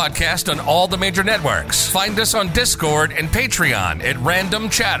find the podcast on all the major networks. Find us on Discord and Patreon at Random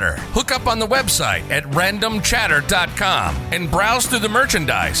Chatter. Hook up on the website at randomchatter.com and browse through the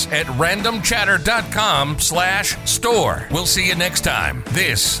merchandise at randomchatter.com/store. We'll see you next time.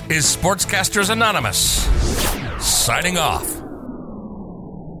 This is Sportscasters Anonymous. Signing off.